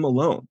with him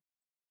alone.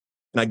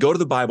 And I go to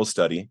the Bible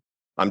study.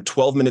 I'm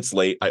 12 minutes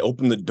late. I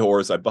open the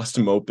doors. I bust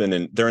them open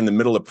and they're in the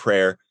middle of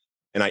prayer.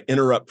 And I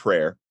interrupt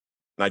prayer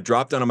and I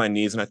drop down on my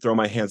knees and I throw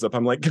my hands up.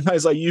 I'm like,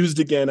 guys, I used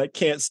again. I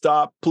can't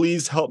stop.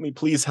 Please help me.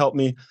 Please help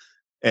me.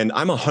 And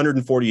I'm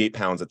 148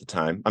 pounds at the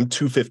time. I'm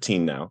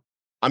 215 now.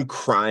 I'm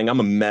crying.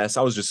 I'm a mess.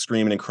 I was just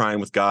screaming and crying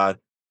with God.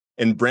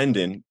 And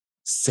Brendan,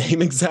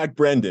 same exact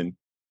Brendan,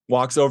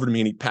 walks over to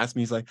me and he pats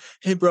me. He's like,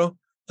 hey, bro,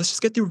 let's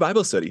just get through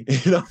Bible study.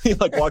 He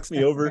like walks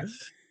me over,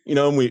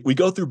 and we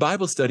go through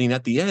Bible study. And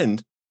at the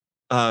end,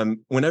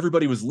 when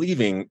everybody was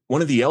leaving,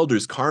 one of the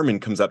elders, Carmen,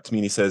 comes up to me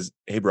and he says,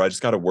 hey, bro, I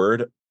just got a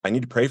word. I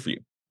need to pray for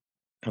you.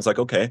 I was like,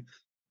 okay.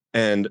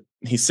 And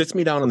he sits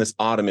me down on this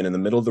ottoman in the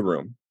middle of the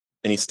room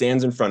and he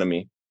stands in front of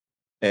me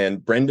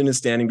and Brendan is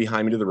standing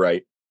behind me to the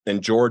right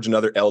and George,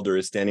 another elder,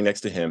 is standing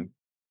next to him.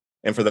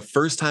 And for the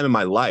first time in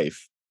my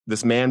life,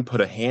 this man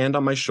put a hand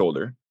on my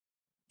shoulder.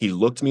 He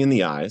looked me in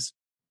the eyes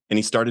and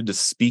he started to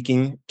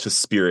speaking to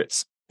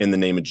spirits in the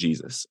name of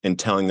Jesus and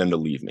telling them to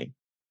leave me.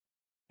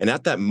 And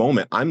at that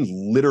moment, I'm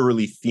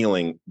literally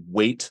feeling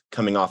weight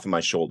coming off of my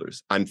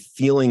shoulders. I'm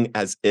feeling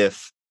as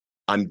if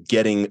I'm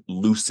getting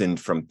loosened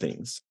from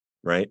things,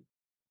 right?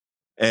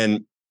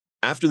 And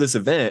after this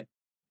event,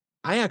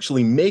 I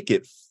actually make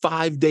it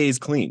 5 days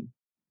clean,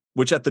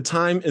 which at the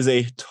time is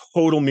a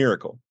total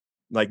miracle.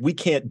 Like we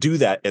can't do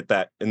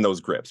that in those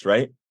grips,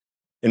 right?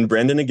 And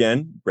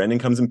Brendan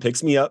comes and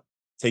picks me up,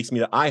 takes me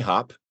to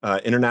IHOP,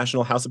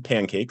 International House of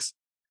Pancakes,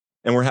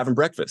 and we're having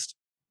breakfast.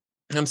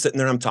 And I'm sitting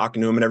there, I'm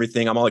talking to him and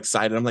everything. I'm all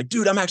excited. I'm like,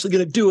 dude, I'm actually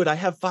going to do it. I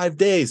have 5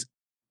 days.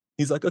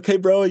 He's like, okay,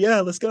 bro.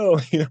 Yeah, let's go.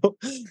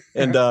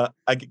 And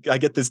I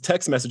get this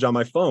text message on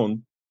my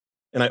phone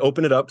and I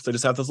open it up. So I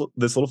just have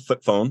this little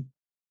flip phone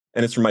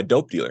and it's from my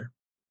dope dealer.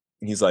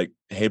 And he's like,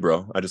 hey,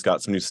 bro, I just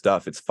got some new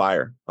stuff. It's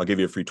fire. I'll give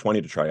you a free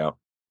 20 to try out.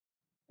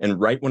 And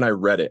right when I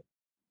read it,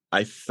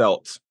 I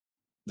felt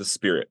the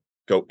spirit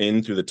go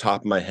in through the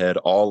top of my head,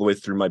 all the way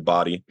through my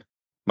body.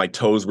 My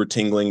toes were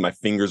tingling. My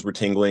fingers were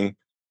tingling.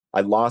 I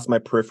lost my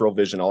peripheral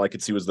vision. All I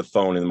could see was the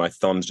phone and my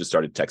thumbs just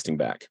started texting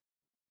back.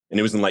 And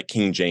it was in like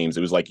King James.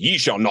 It was like, ye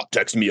shall not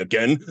text me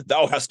again.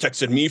 Thou hast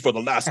texted me for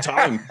the last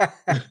time.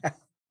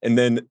 And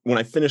then when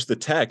I finish the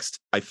text,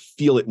 I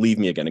feel it leave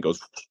me again. It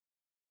goes,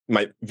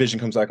 my vision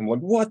comes back. I'm like,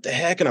 what the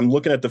heck? And I'm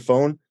looking at the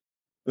phone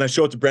and I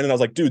show it to Brendan. I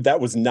was like, dude, that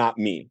was not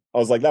me. I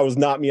was like, that was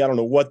not me. I don't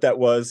know what that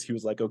was. He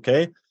was like,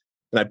 okay.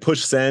 And I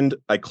push send,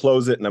 I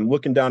close it, and I'm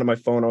looking down at my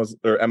phone.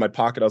 Or at my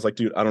pocket. I was like,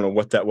 dude, I don't know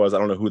what that was. I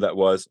don't know who that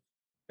was.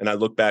 And I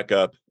look back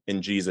up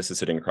and Jesus is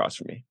sitting across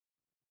from me.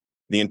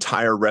 The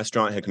entire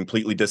restaurant had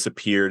completely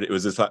disappeared. It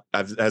was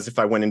as if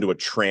I went into a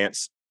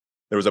trance.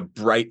 There was a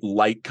bright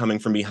light coming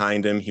from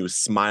behind him. He was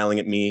smiling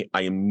at me.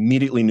 I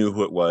immediately knew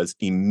who it was,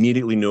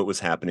 immediately knew it was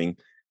happening.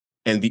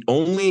 And the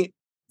only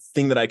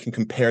thing that I can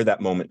compare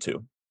that moment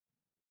to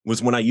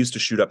was when I used to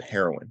shoot up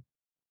heroin,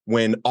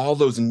 when all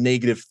those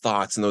negative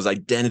thoughts and those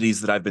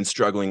identities that I've been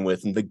struggling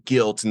with and the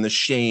guilt and the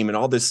shame and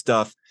all this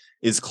stuff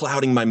is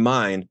clouding my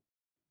mind.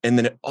 And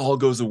then it all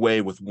goes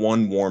away with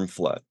one warm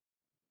flood.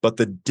 But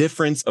the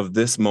difference of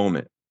this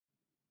moment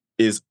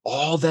is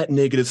all that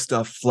negative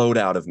stuff flowed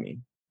out of me.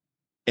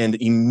 And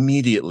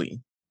immediately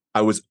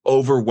I was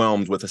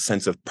overwhelmed with a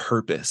sense of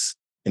purpose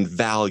and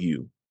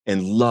value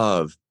and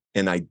love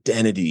and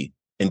identity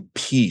and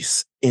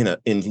peace in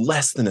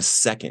less than a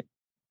second.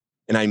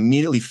 And I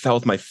immediately fell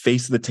with my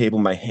face to the table,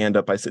 my hand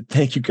up. I said,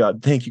 thank you,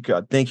 God. Thank you,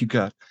 God. Thank you,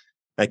 God.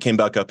 I came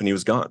back up and he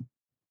was gone.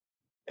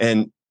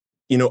 And,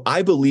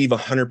 I believe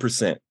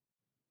 100%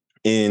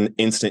 in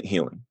instant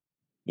healing,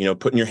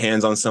 putting your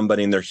hands on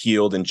somebody and they're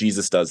healed, and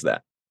Jesus does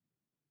that.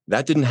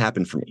 That didn't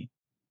happen for me.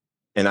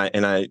 And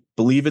I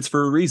believe it's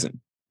for a reason.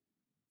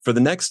 For the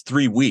next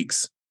 3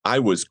 weeks, I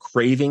was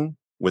craving,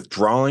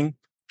 withdrawing,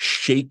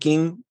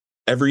 shaking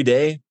every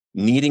day,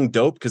 needing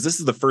dope, because this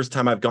is the first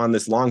time I've gone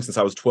this long since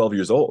I was 12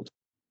 years old.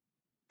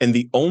 And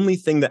the only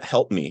thing that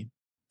helped me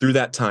through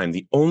that time,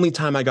 the only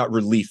time I got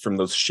relief from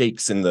those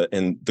shakes and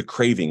the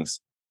cravings,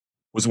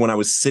 was when I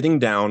was sitting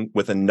down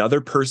with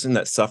another person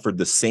that suffered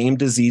the same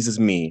disease as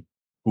me,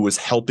 who was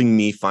helping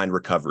me find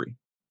recovery.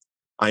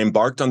 I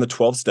embarked on the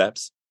 12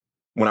 steps.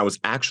 When I was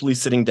actually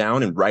sitting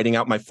down and writing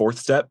out my 4th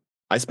step,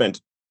 I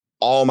spent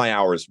all my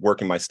hours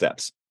working my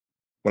steps.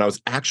 When I was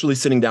actually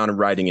sitting down and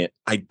writing it,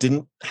 I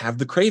didn't have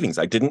the cravings.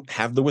 I didn't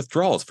have the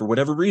withdrawals for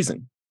whatever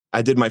reason.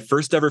 I did my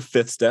first ever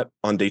 5th step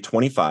on day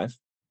 25.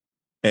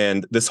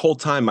 And this whole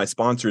time, my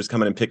sponsor is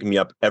coming and picking me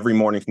up every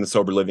morning from the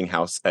Sober Living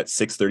House at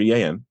 6:30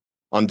 a.m.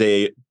 On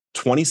day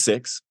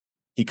 26,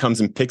 he comes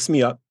and picks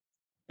me up,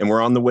 and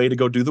we're on the way to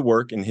go do the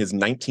work in his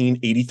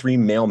 1983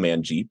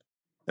 Mailman Jeep.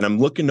 And I'm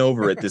looking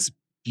over at this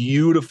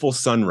beautiful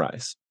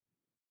sunrise.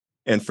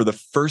 And for the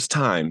first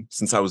time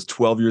since I was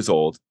 12 years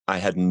old, I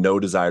had no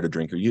desire to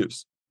drink or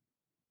use.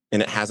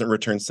 And it hasn't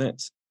returned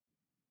since.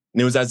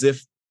 And it was as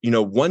if,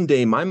 one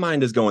day my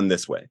mind is going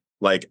this way.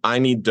 Like, I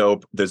need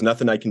dope. There's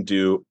nothing I can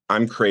do.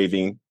 I'm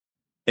craving.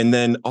 And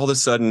then all of a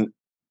sudden,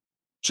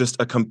 just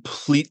a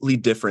completely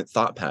different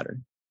thought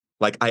pattern.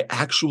 Like, I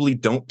actually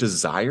don't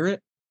desire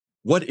it.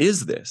 What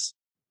is this?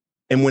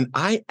 And when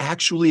I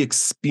actually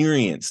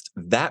experienced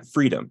that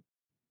freedom,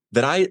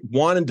 that I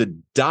wanted to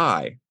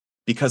die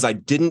because I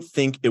didn't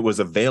think it was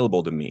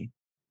available to me,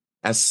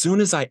 as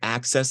soon as I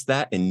accessed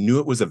that and knew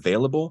it was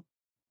available,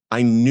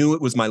 I knew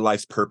it was my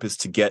life's purpose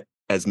to get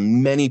as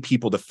many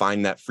people to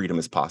find that freedom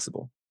as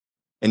possible,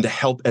 and to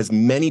help as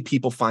many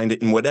people find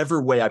it in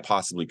whatever way I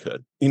possibly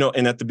could.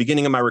 And at the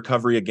beginning of my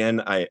recovery,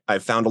 again, I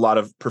found a lot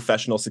of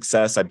professional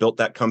success. I built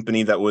that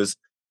company that was,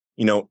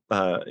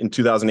 in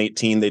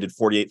 2018, they did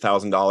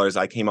 $48,000.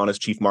 I came on as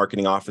chief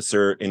marketing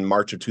officer in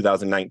March of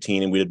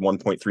 2019, and we did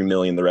 1.3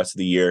 million the rest of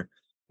the year.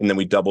 And then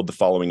we doubled the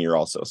following year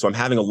also. So I'm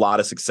having a lot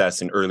of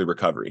success in early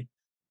recovery.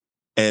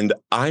 And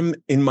I'm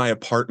in my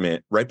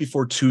apartment right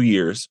before 2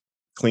 years,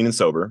 clean and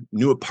sober,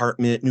 new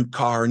apartment, new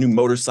car, new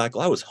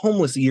motorcycle. I was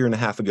homeless a year and a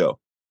half ago.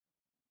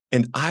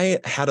 And I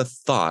had a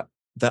thought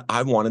that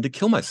I wanted to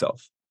kill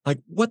myself. Like,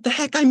 what the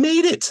heck? I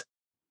made it.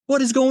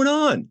 What is going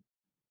on?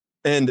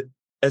 And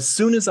as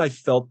soon as I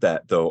felt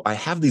that, though, I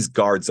have these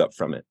guards up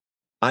from it.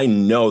 I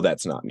know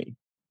that's not me.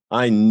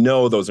 I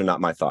know those are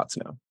not my thoughts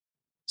now.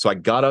 So I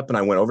got up and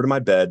I went over to my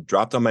bed,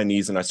 dropped on my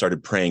knees, and I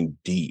started praying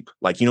deep.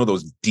 Like,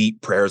 those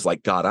deep prayers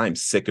like, God, I'm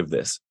sick of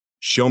this.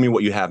 Show me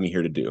what you have me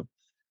here to do. And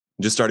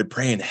just started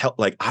praying, help.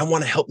 Like, I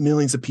want to help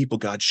millions of people,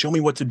 God. Show me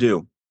what to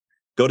do.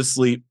 Go to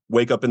sleep,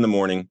 wake up in the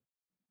morning,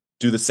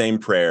 do the same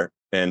prayer.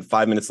 And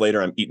 5 minutes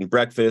later, I'm eating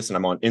breakfast and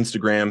I'm on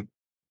Instagram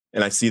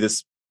and I see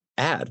this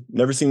ad.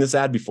 Never seen this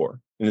ad before.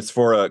 And it's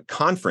for a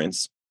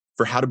conference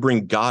for how to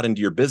bring God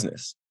into your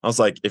business. I was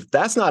like, if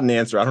that's not an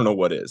answer, I don't know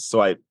what is. So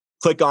I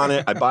click on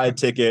it, I buy a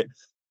ticket,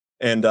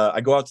 and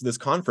I go out to this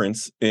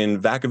conference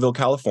in Vacaville,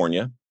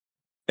 California.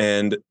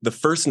 And the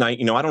first night,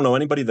 I don't know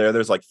anybody there.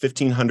 There's like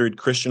 1,500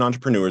 Christian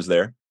entrepreneurs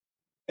there.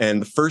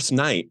 And the first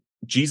night,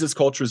 Jesus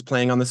Culture is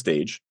playing on the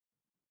stage.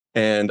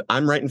 And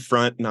I'm right in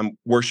front and I'm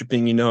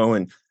worshiping,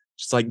 and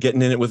just like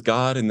getting in it with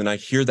God. And then I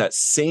hear that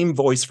same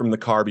voice from the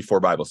car before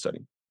Bible study.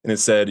 And it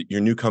said, your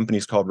new company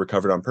is called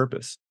Recovered on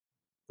Purpose.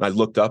 And I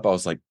looked up, I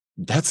was like,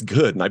 that's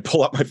good. And I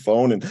pull out my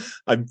phone and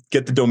I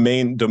get the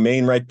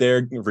domain right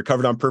there,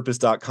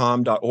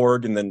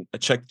 recoveredonpurpose.com.org. And then I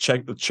check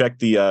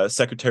the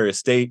Secretary of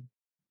State.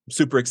 I'm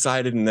super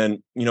excited. And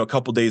then, a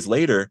couple days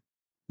later,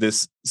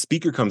 this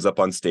speaker comes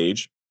up on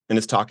stage and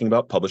it's talking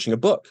about publishing a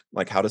book,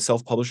 like how to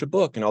self-publish a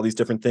book and all these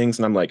different things.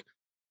 And I'm like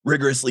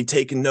rigorously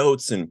taking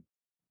notes. And,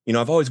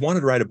 I've always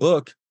wanted to write a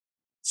book.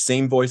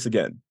 Same voice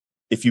again.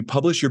 If you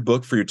publish your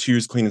book for your 2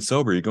 years clean and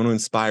sober, you're going to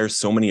inspire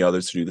so many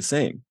others to do the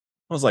same.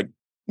 I was like,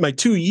 my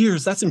 2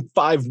 years, that's in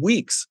 5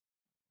 weeks.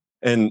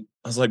 And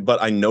I was like, but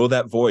I know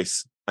that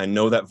voice. I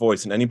know that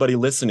voice. And anybody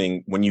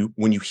listening, when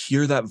you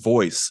hear that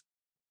voice,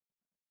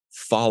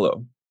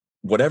 follow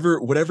whatever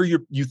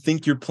you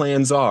think your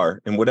plans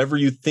are and whatever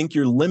you think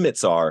your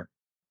limits are.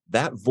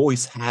 That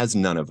voice has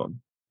none of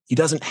them. He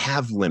doesn't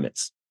have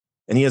limits,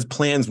 and he has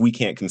plans we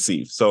can't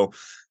conceive. So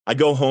I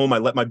go home, I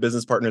let my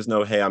business partners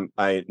know, hey,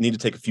 I need to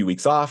take a few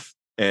weeks off,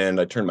 and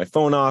I turn my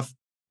phone off.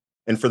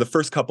 And for the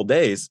first couple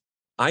days,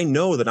 I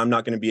know that I'm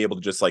not going to be able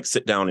to just like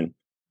sit down and,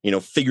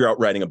 figure out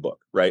writing a book,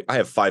 right? I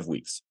have 5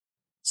 weeks.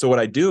 So what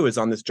I do is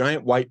on this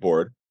giant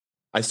whiteboard,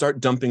 I start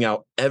dumping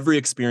out every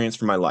experience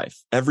from my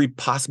life, every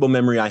possible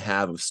memory I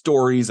have of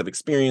stories, of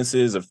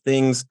experiences, of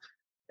things.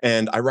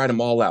 And I write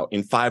them all out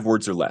in 5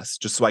 words or less,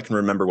 just so I can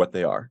remember what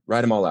they are.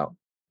 Write them all out.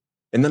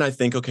 And then I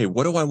think, okay,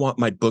 what do I want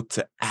my book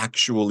to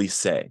actually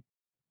say?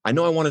 I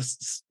know I want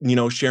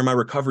to, share my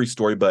recovery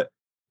story, but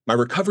my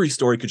recovery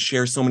story could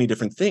share so many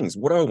different things.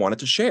 What do I want it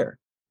to share?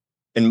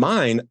 In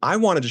mine, I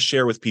wanted to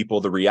share with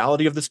people the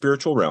reality of the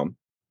spiritual realm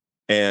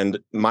and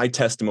my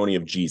testimony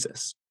of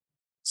Jesus.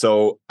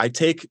 So I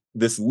take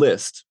this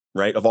list,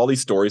 right, of all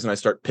these stories, and I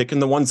start picking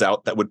the ones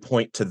out that would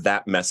point to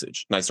that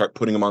message. And I start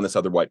putting them on this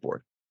other whiteboard.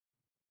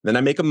 Then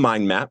I make a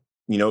mind map,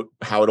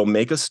 how it'll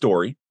make a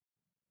story.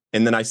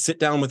 And then I sit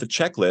down with a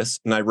checklist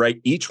and I write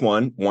each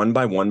one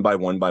by one by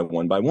one by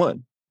one by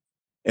one.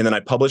 And then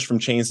I published From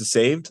Chains to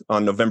Saved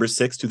on November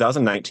 6,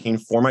 2019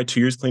 for my 2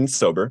 years clean and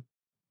sober.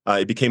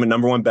 It became a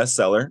 #1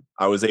 bestseller.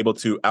 I was able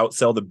to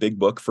outsell the big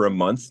book for a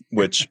month,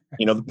 which,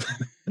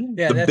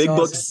 the big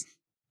books.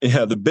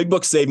 Yeah, the big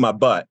book saved my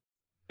butt,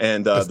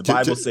 and the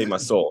Bible saved my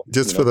soul.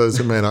 Just for those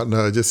who may not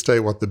know, just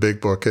state what the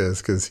big book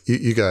is, because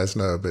you guys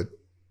know, but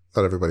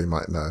not everybody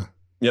might know.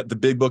 Yeah, the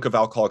big book of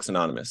Alcoholics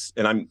Anonymous.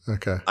 And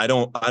I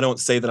don't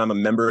say that I'm a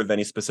member of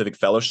any specific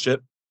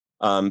fellowship,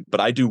 but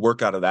I do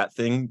work out of that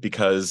thing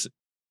because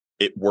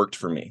it worked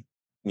for me.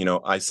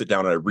 I sit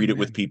down and I read it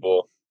with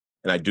people,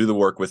 and I do the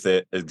work with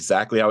it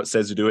exactly how it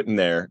says to do it in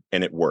there,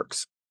 and it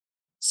works.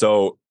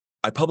 So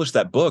I published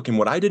that book, and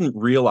what I didn't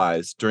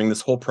realize during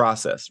this whole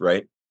process,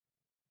 right,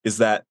 is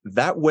that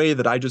way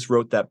that I just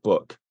wrote that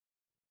book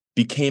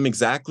became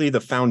exactly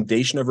the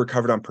foundation of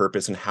Recovered on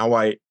Purpose and how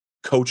I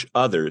coach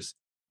others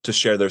to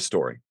share their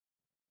story.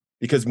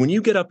 Because when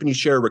you get up and you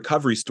share a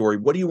recovery story,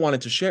 what do you want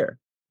it to share?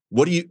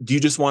 Do you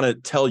just want to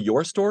tell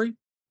your story?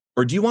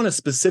 Or do you want to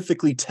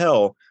specifically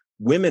tell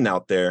women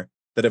out there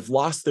that have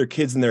lost their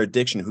kids in their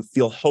addiction, who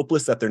feel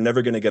hopeless that they're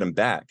never going to get them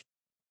back,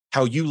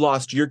 how you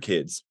lost your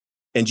kids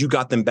and you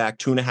got them back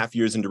 2.5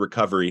 years into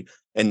recovery,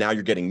 and now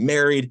you're getting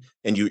married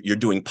and you're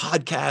doing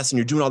podcasts and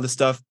you're doing all this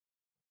stuff?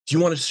 Do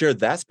you want to share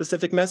that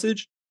specific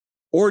message?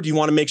 Or do you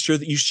want to make sure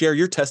that you share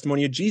your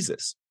testimony of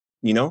Jesus?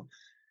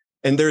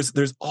 And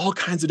there's all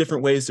kinds of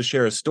different ways to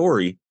share a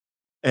story.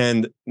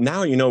 And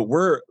now,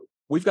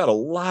 we've got a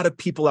lot of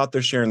people out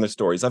there sharing their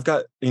stories. I've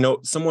got,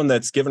 someone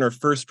that's given her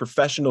first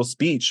professional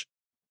speech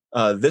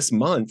this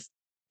month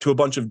to a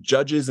bunch of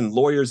judges and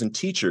lawyers and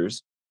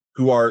teachers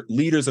who are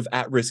leaders of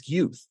at-risk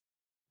youth,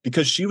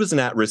 because she was an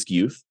at-risk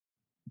youth,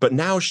 but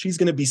now she's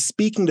going to be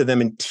speaking to them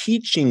and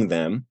teaching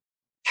them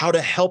how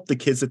to help the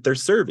kids that they're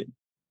serving.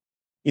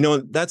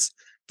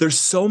 There's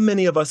so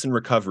many of us in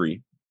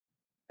recovery.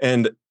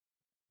 And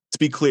to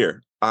be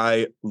clear,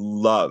 I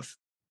love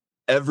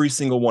every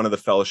single one of the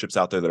fellowships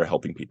out there that are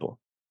helping people.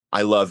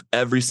 I love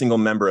every single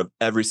member of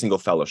every single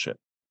fellowship.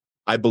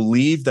 I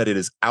believe that it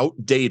is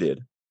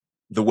outdated,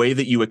 the way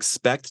that you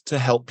expect to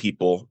help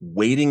people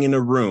waiting in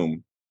a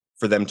room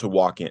for them to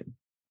walk in.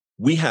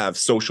 We have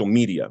social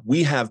media,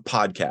 we have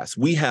podcasts,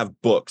 we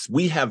have books,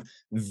 we have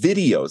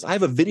videos. I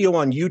have a video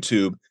on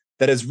YouTube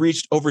that has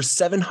reached over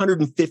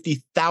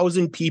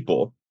 750,000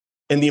 people.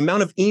 And the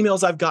amount of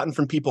emails I've gotten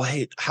from people,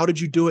 hey, how did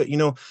you do it?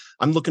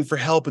 I'm looking for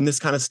help and this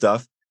kind of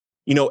stuff.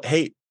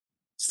 Hey,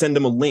 send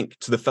them a link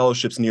to the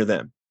fellowships near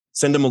them.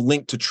 Send them a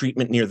link to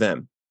treatment near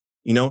them.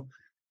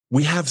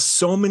 We have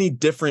so many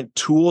different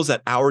tools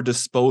at our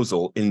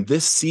disposal in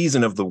this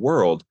season of the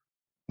world.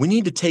 We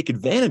need to take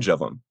advantage of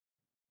them.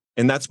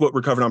 And that's what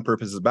Recovered on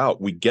Purpose is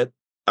about. We get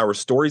our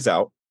stories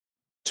out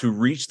to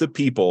reach the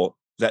people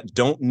that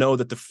don't know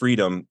that the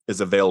freedom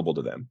is available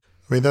to them.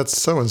 I mean, that's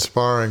so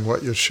inspiring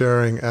what you're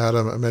sharing,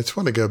 Adam. I just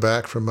want to go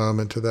back for a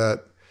moment to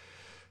that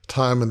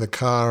time in the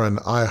car and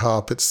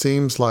IHOP. It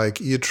seems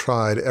like you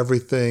tried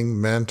everything,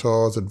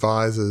 mentors,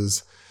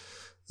 advisors.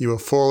 You were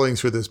falling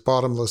through this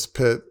bottomless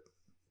pit.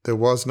 There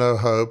was no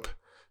hope.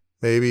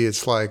 Maybe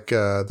it's like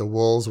the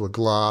walls were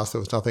glass.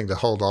 There was nothing to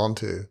hold on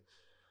to.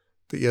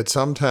 But yet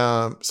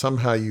somehow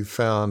you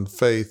found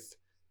faith.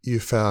 You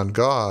found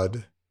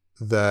God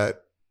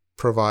that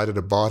provided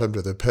a bottom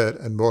to the pit,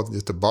 and more than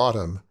just a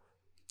bottom,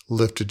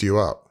 lifted you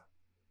up.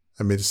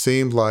 I mean, it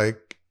seemed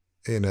like,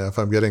 if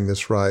I'm getting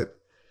this right,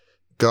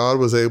 God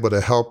was able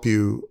to help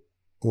you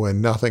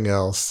when nothing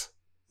else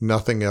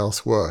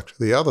worked.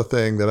 The other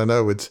thing that I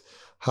know it's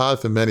hard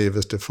for many of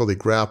us to fully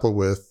grapple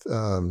with,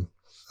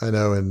 I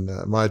know in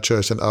my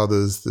church and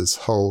others, this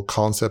whole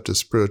concept of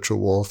spiritual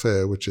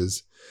warfare, which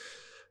is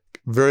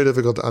very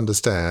difficult to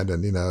understand.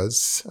 And,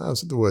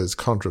 the word is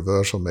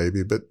controversial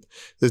maybe, but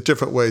there's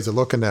different ways of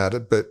looking at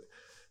it. But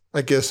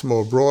I guess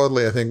more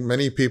broadly, I think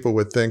many people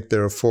would think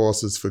there are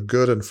forces for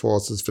good and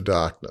forces for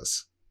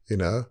darkness,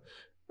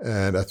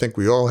 And I think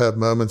we all have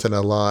moments in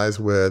our lives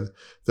where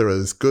there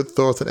is good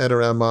thoughts that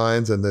enter our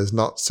minds and there's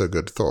not so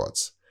good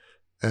thoughts.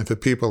 And for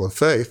people of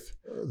faith,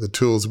 the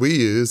tools we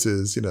use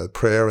is,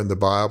 prayer and the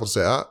Bible to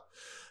say, I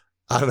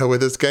don't know where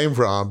this came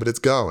from, but it's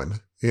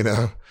going,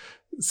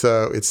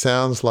 So it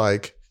sounds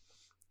like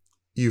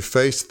you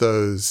face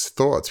those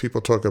thoughts.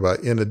 People talk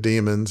about inner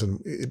demons,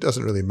 and it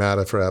doesn't really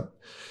matter for our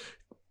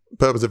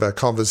purpose of our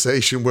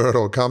conversation where it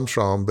all comes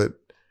from, but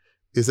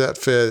is that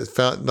fair?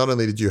 Not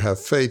only did you have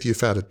faith, you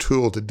found a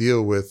tool to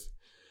deal with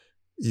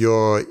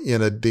your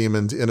inner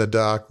demons, inner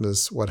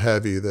darkness, what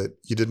have you, that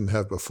you didn't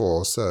have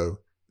before. So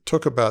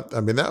talk about,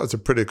 that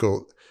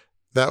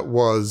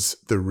was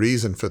the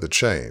reason for the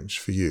change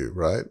for you,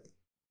 right?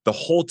 The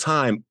whole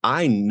time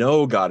I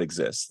know God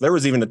exists. There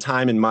was even a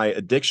time in my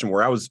addiction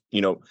where I was,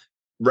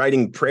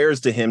 writing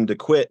prayers to him to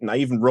quit. And I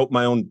even wrote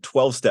my own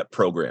 12-step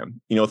program,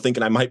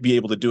 thinking I might be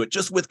able to do it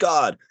just with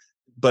God.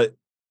 But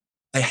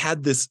I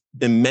had this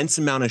immense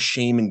amount of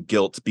shame and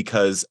guilt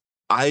because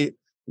I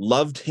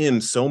loved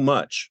him so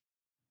much.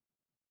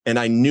 And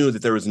I knew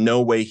that there was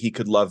no way he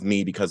could love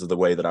me because of the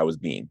way that I was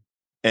being.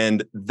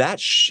 And that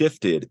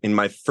shifted in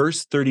my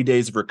first 30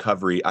 days of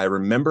recovery. I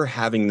remember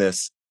having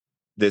this,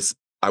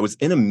 I was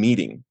in a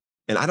meeting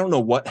and I don't know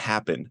what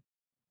happened,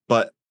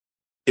 but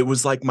it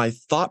was like my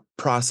thought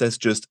process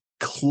just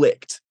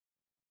clicked.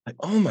 Like,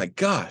 oh my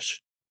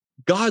gosh,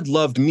 God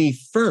loved me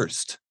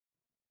first.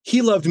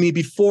 He loved me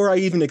before I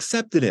even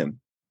accepted him.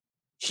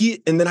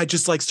 And then I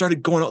just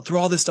started going through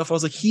all this stuff. I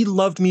was like, he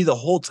loved me the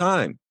whole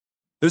time.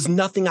 There's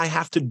nothing I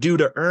have to do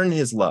to earn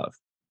his love.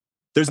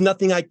 There's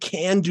nothing I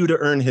can do to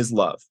earn his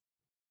love.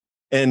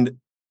 And,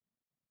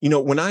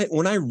 when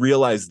I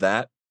realized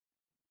that,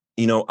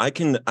 I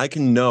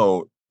can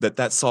know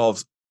that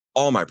solves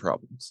all my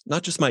problems,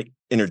 not just my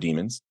inner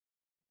demons.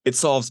 It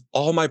solves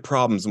all my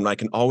problems when I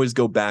can always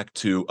go back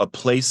to a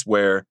place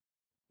where,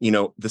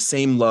 the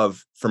same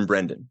love from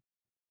Brendan.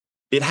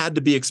 It had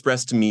to be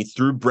expressed to me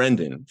through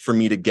Brendan for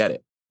me to get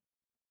it.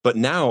 But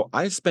now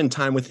I spend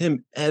time with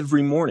him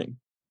every morning,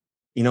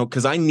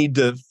 because I need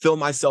to fill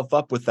myself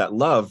up with that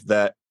love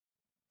that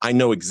I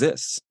know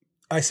exists.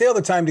 I say all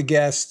the time to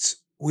guests,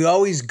 we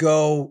always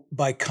go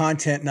by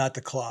content, not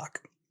the clock.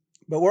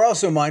 But we're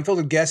also mindful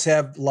that guests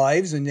have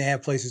lives and they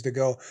have places to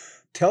go.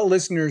 Tell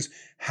listeners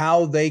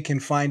how they can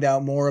find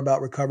out more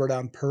about Recovered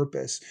on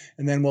Purpose.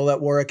 And then we'll let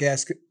Warwick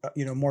ask,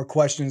 more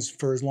questions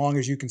for as long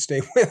as you can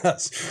stay with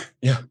us.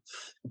 Yeah,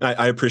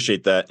 I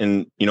appreciate that.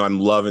 And, I'm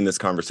loving this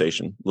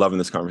conversation.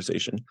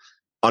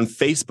 On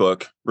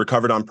Facebook,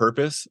 Recovered on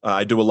Purpose,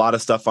 I do a lot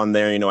of stuff on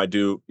there. I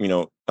do,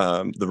 the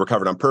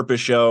Recovered on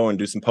Purpose show and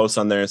do some posts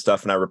on there and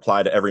stuff. And I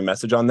reply to every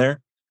message on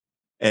there.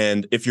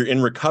 And if you're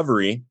in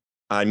recovery,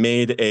 I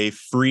made a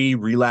free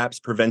relapse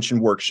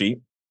prevention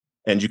worksheet.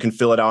 And you can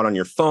fill it out on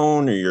your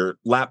phone or your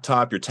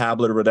laptop, your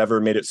tablet or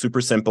whatever. Made it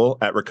super simple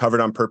at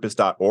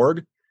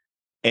recoveredonpurpose.org.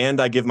 And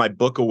I give my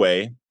book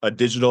away, a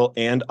digital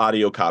and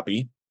audio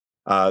copy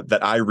that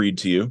I read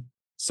to you.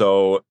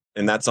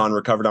 And that's on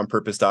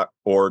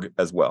recoveredonpurpose.org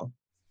as well.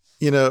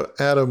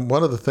 Adam,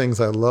 one of the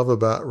things I love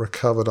about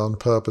Recovered on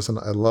Purpose, and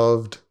I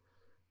love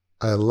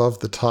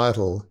the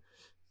title,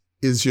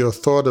 is your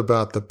thought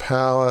about the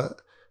power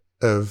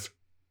of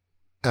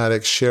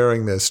addicts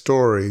sharing their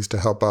stories to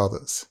help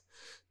others.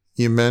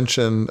 You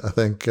mentioned, I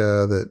think,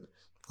 that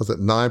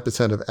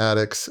 9% of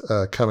addicts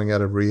coming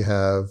out of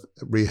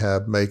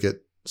rehab make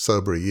it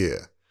sober a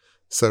year.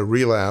 So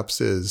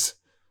relapse is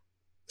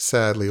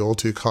sadly all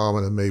too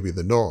common and maybe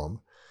the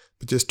norm.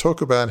 But just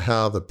talk about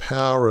how the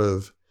power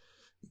of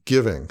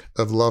giving,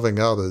 of loving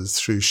others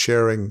through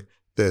sharing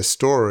their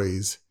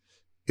stories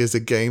is a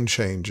game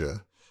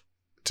changer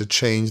to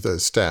change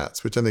those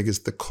stats, which I think is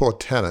the core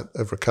tenet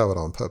of Recovered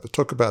on Purpose.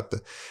 Talk about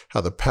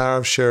how the power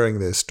of sharing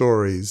their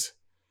stories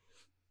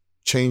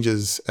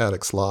changes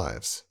addicts'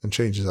 lives and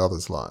changes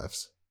others'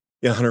 lives.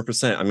 Yeah,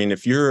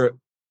 100%.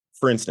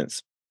 For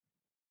instance,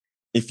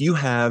 if you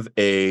have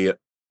a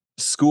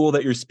school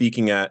that you're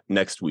speaking at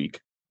next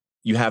week,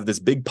 you have this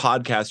big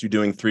podcast you're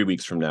doing 3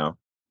 weeks from now,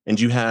 and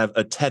you have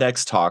a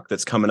TEDx talk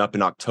that's coming up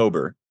in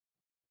October,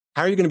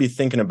 how are you going to be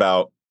thinking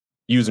about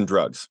using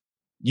drugs?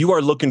 You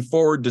are looking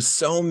forward to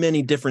so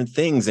many different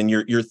things, and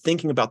you're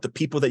thinking about the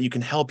people that you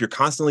can help. You're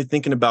constantly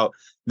thinking about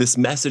this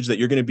message that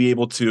you're going to be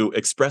able to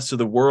express to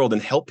the world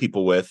and help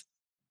people with.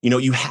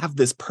 You have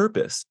this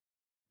purpose.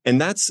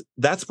 And that's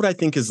what I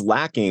think is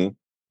lacking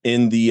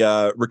in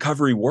the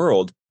recovery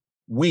world.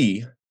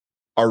 We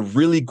are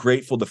really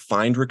grateful to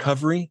find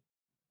recovery,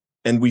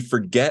 and we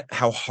forget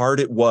how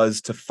hard it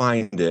was to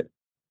find it,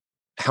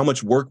 how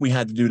much work we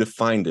had to do to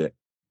find it.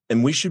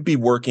 And we should be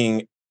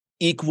working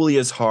equally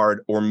as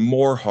hard or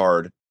more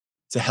hard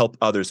to help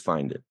others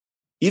find it.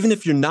 Even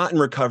if you're not in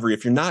recovery,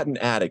 if you're not an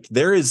addict,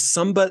 there is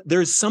something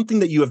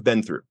that you have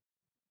been through.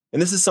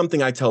 And this is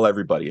something I tell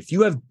everybody. If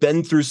you have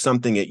been through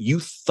something that you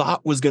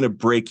thought was going to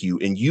break you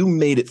and you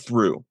made it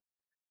through,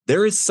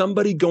 there is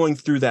somebody going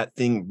through that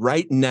thing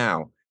right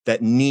now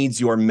that needs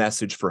your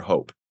message for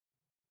hope.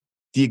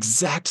 The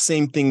exact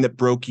same thing that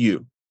broke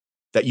you,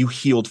 that you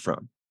healed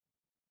from.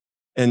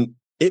 And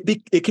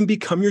it can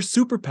become your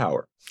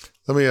superpower.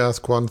 Let me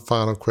ask one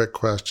final quick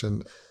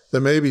question.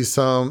 There may be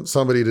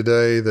somebody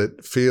today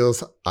that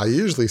feels, I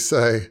usually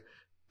say,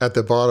 at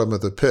the bottom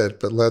of the pit,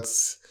 but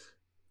let's,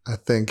 I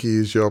think,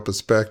 use your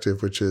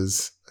perspective, which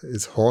is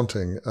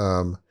haunting.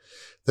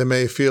 They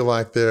may feel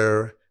like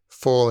they're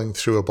falling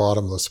through a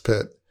bottomless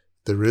pit.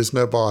 There is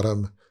no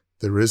bottom.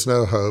 There is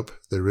no hope.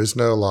 There is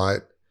no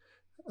light.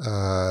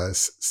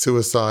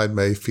 Suicide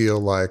may feel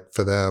like,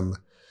 for them,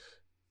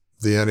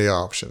 the only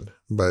option,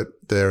 but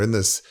they're in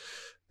this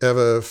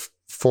ever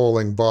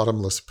falling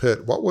bottomless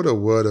pit. What would a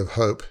word of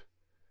hope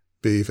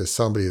be for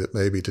somebody that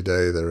maybe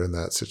today they're in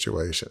that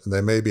situation? And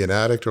they may be an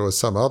addict or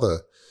some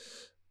other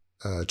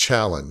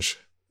challenge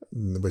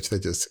in which they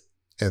just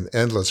an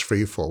endless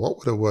free fall. What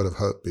would a word of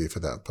hope be for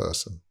that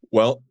person?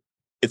 Well,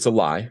 it's a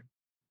lie.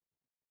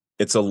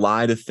 It's a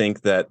lie to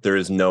think that there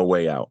is no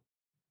way out.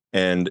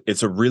 And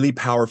it's a really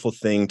powerful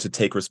thing to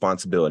take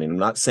responsibility. And I'm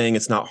not saying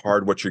it's not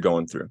hard what you're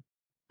going through.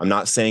 I'm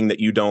not saying that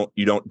you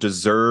don't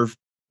deserve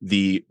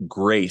the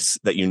grace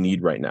that you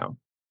need right now.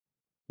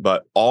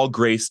 But all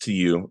grace to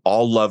you,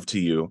 all love to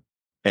you,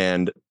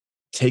 and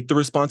take the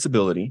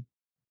responsibility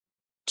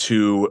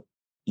to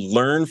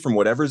learn from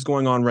whatever's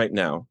going on right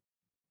now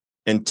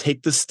and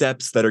take the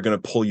steps that are going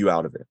to pull you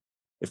out of it.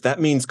 If that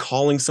means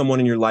calling someone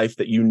in your life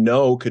that you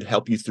know could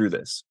help you through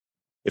this,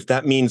 if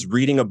that means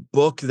reading a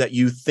book that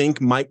you think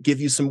might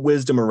give you some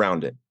wisdom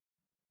around it,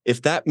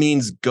 if that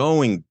means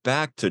going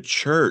back to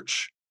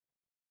church,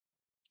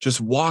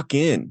 just walk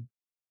in.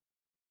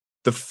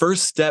 The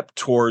first step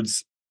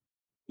towards,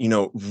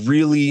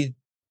 really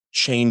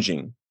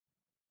changing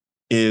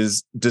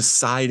is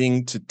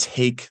deciding to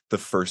take the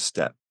first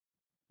step.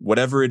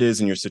 Whatever it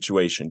is in your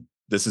situation,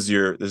 this is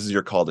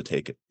your call to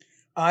take it.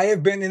 I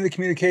have been in the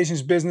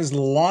communications business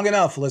long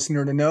enough,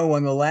 listener, to know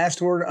when the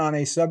last word on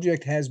a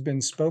subject has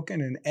been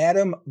spoken. And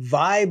Adam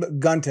Vibe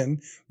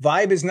Gunton,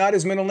 Vibe is not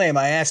his middle name.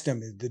 I asked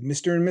him, did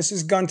Mr. and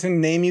Mrs. Gunton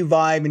name you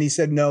Vibe? And he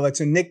said, no, that's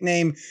a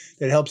nickname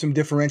that helps him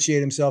differentiate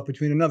himself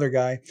between another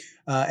guy.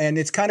 And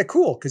it's kind of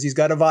cool because he's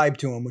got a vibe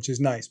to him, which is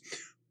nice.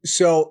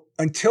 So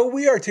until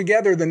we are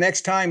together the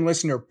next time,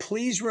 listener,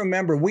 please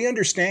remember, we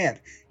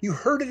understand. You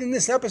heard it in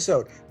this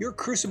episode. Your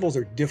crucibles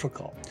are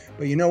difficult,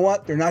 but you know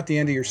what? They're not the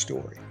end of your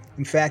story.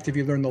 In fact, if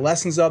you learn the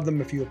lessons of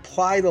them, if you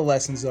apply the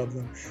lessons of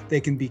them,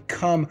 they can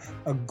become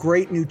a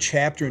great new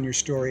chapter in your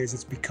story, as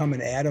it's become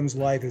in Adam's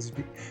life, as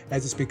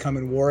it's become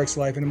in Warwick's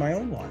life and in my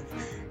own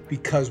life.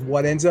 Because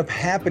what ends up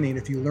happening,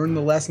 if you learn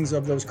the lessons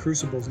of those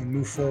crucibles and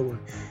move forward,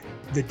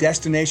 the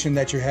destination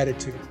that you're headed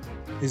to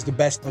is the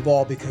best of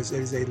all, because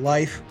it is a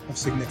life of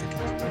significance.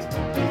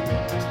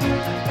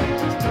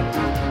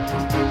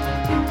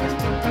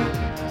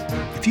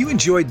 If you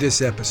enjoyed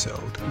this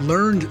episode,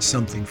 learned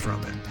something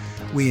from it,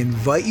 we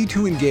invite you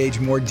to engage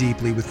more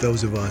deeply with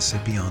those of us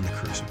at Beyond the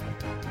Crucible.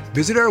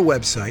 Visit our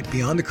website,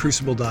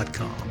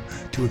 beyondthecrucible.com,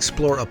 to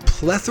explore a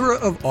plethora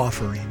of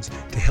offerings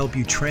to help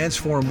you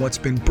transform what's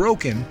been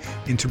broken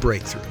into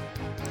breakthrough.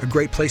 A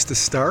great place to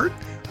start?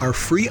 Our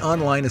free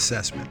online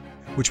assessment,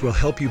 which will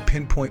help you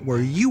pinpoint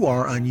where you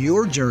are on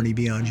your journey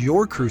beyond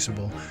your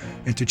crucible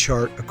and to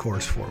chart a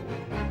course forward.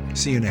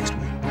 See you next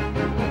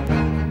week.